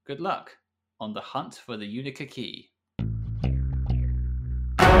 good luck on the hunt for the Unica Key.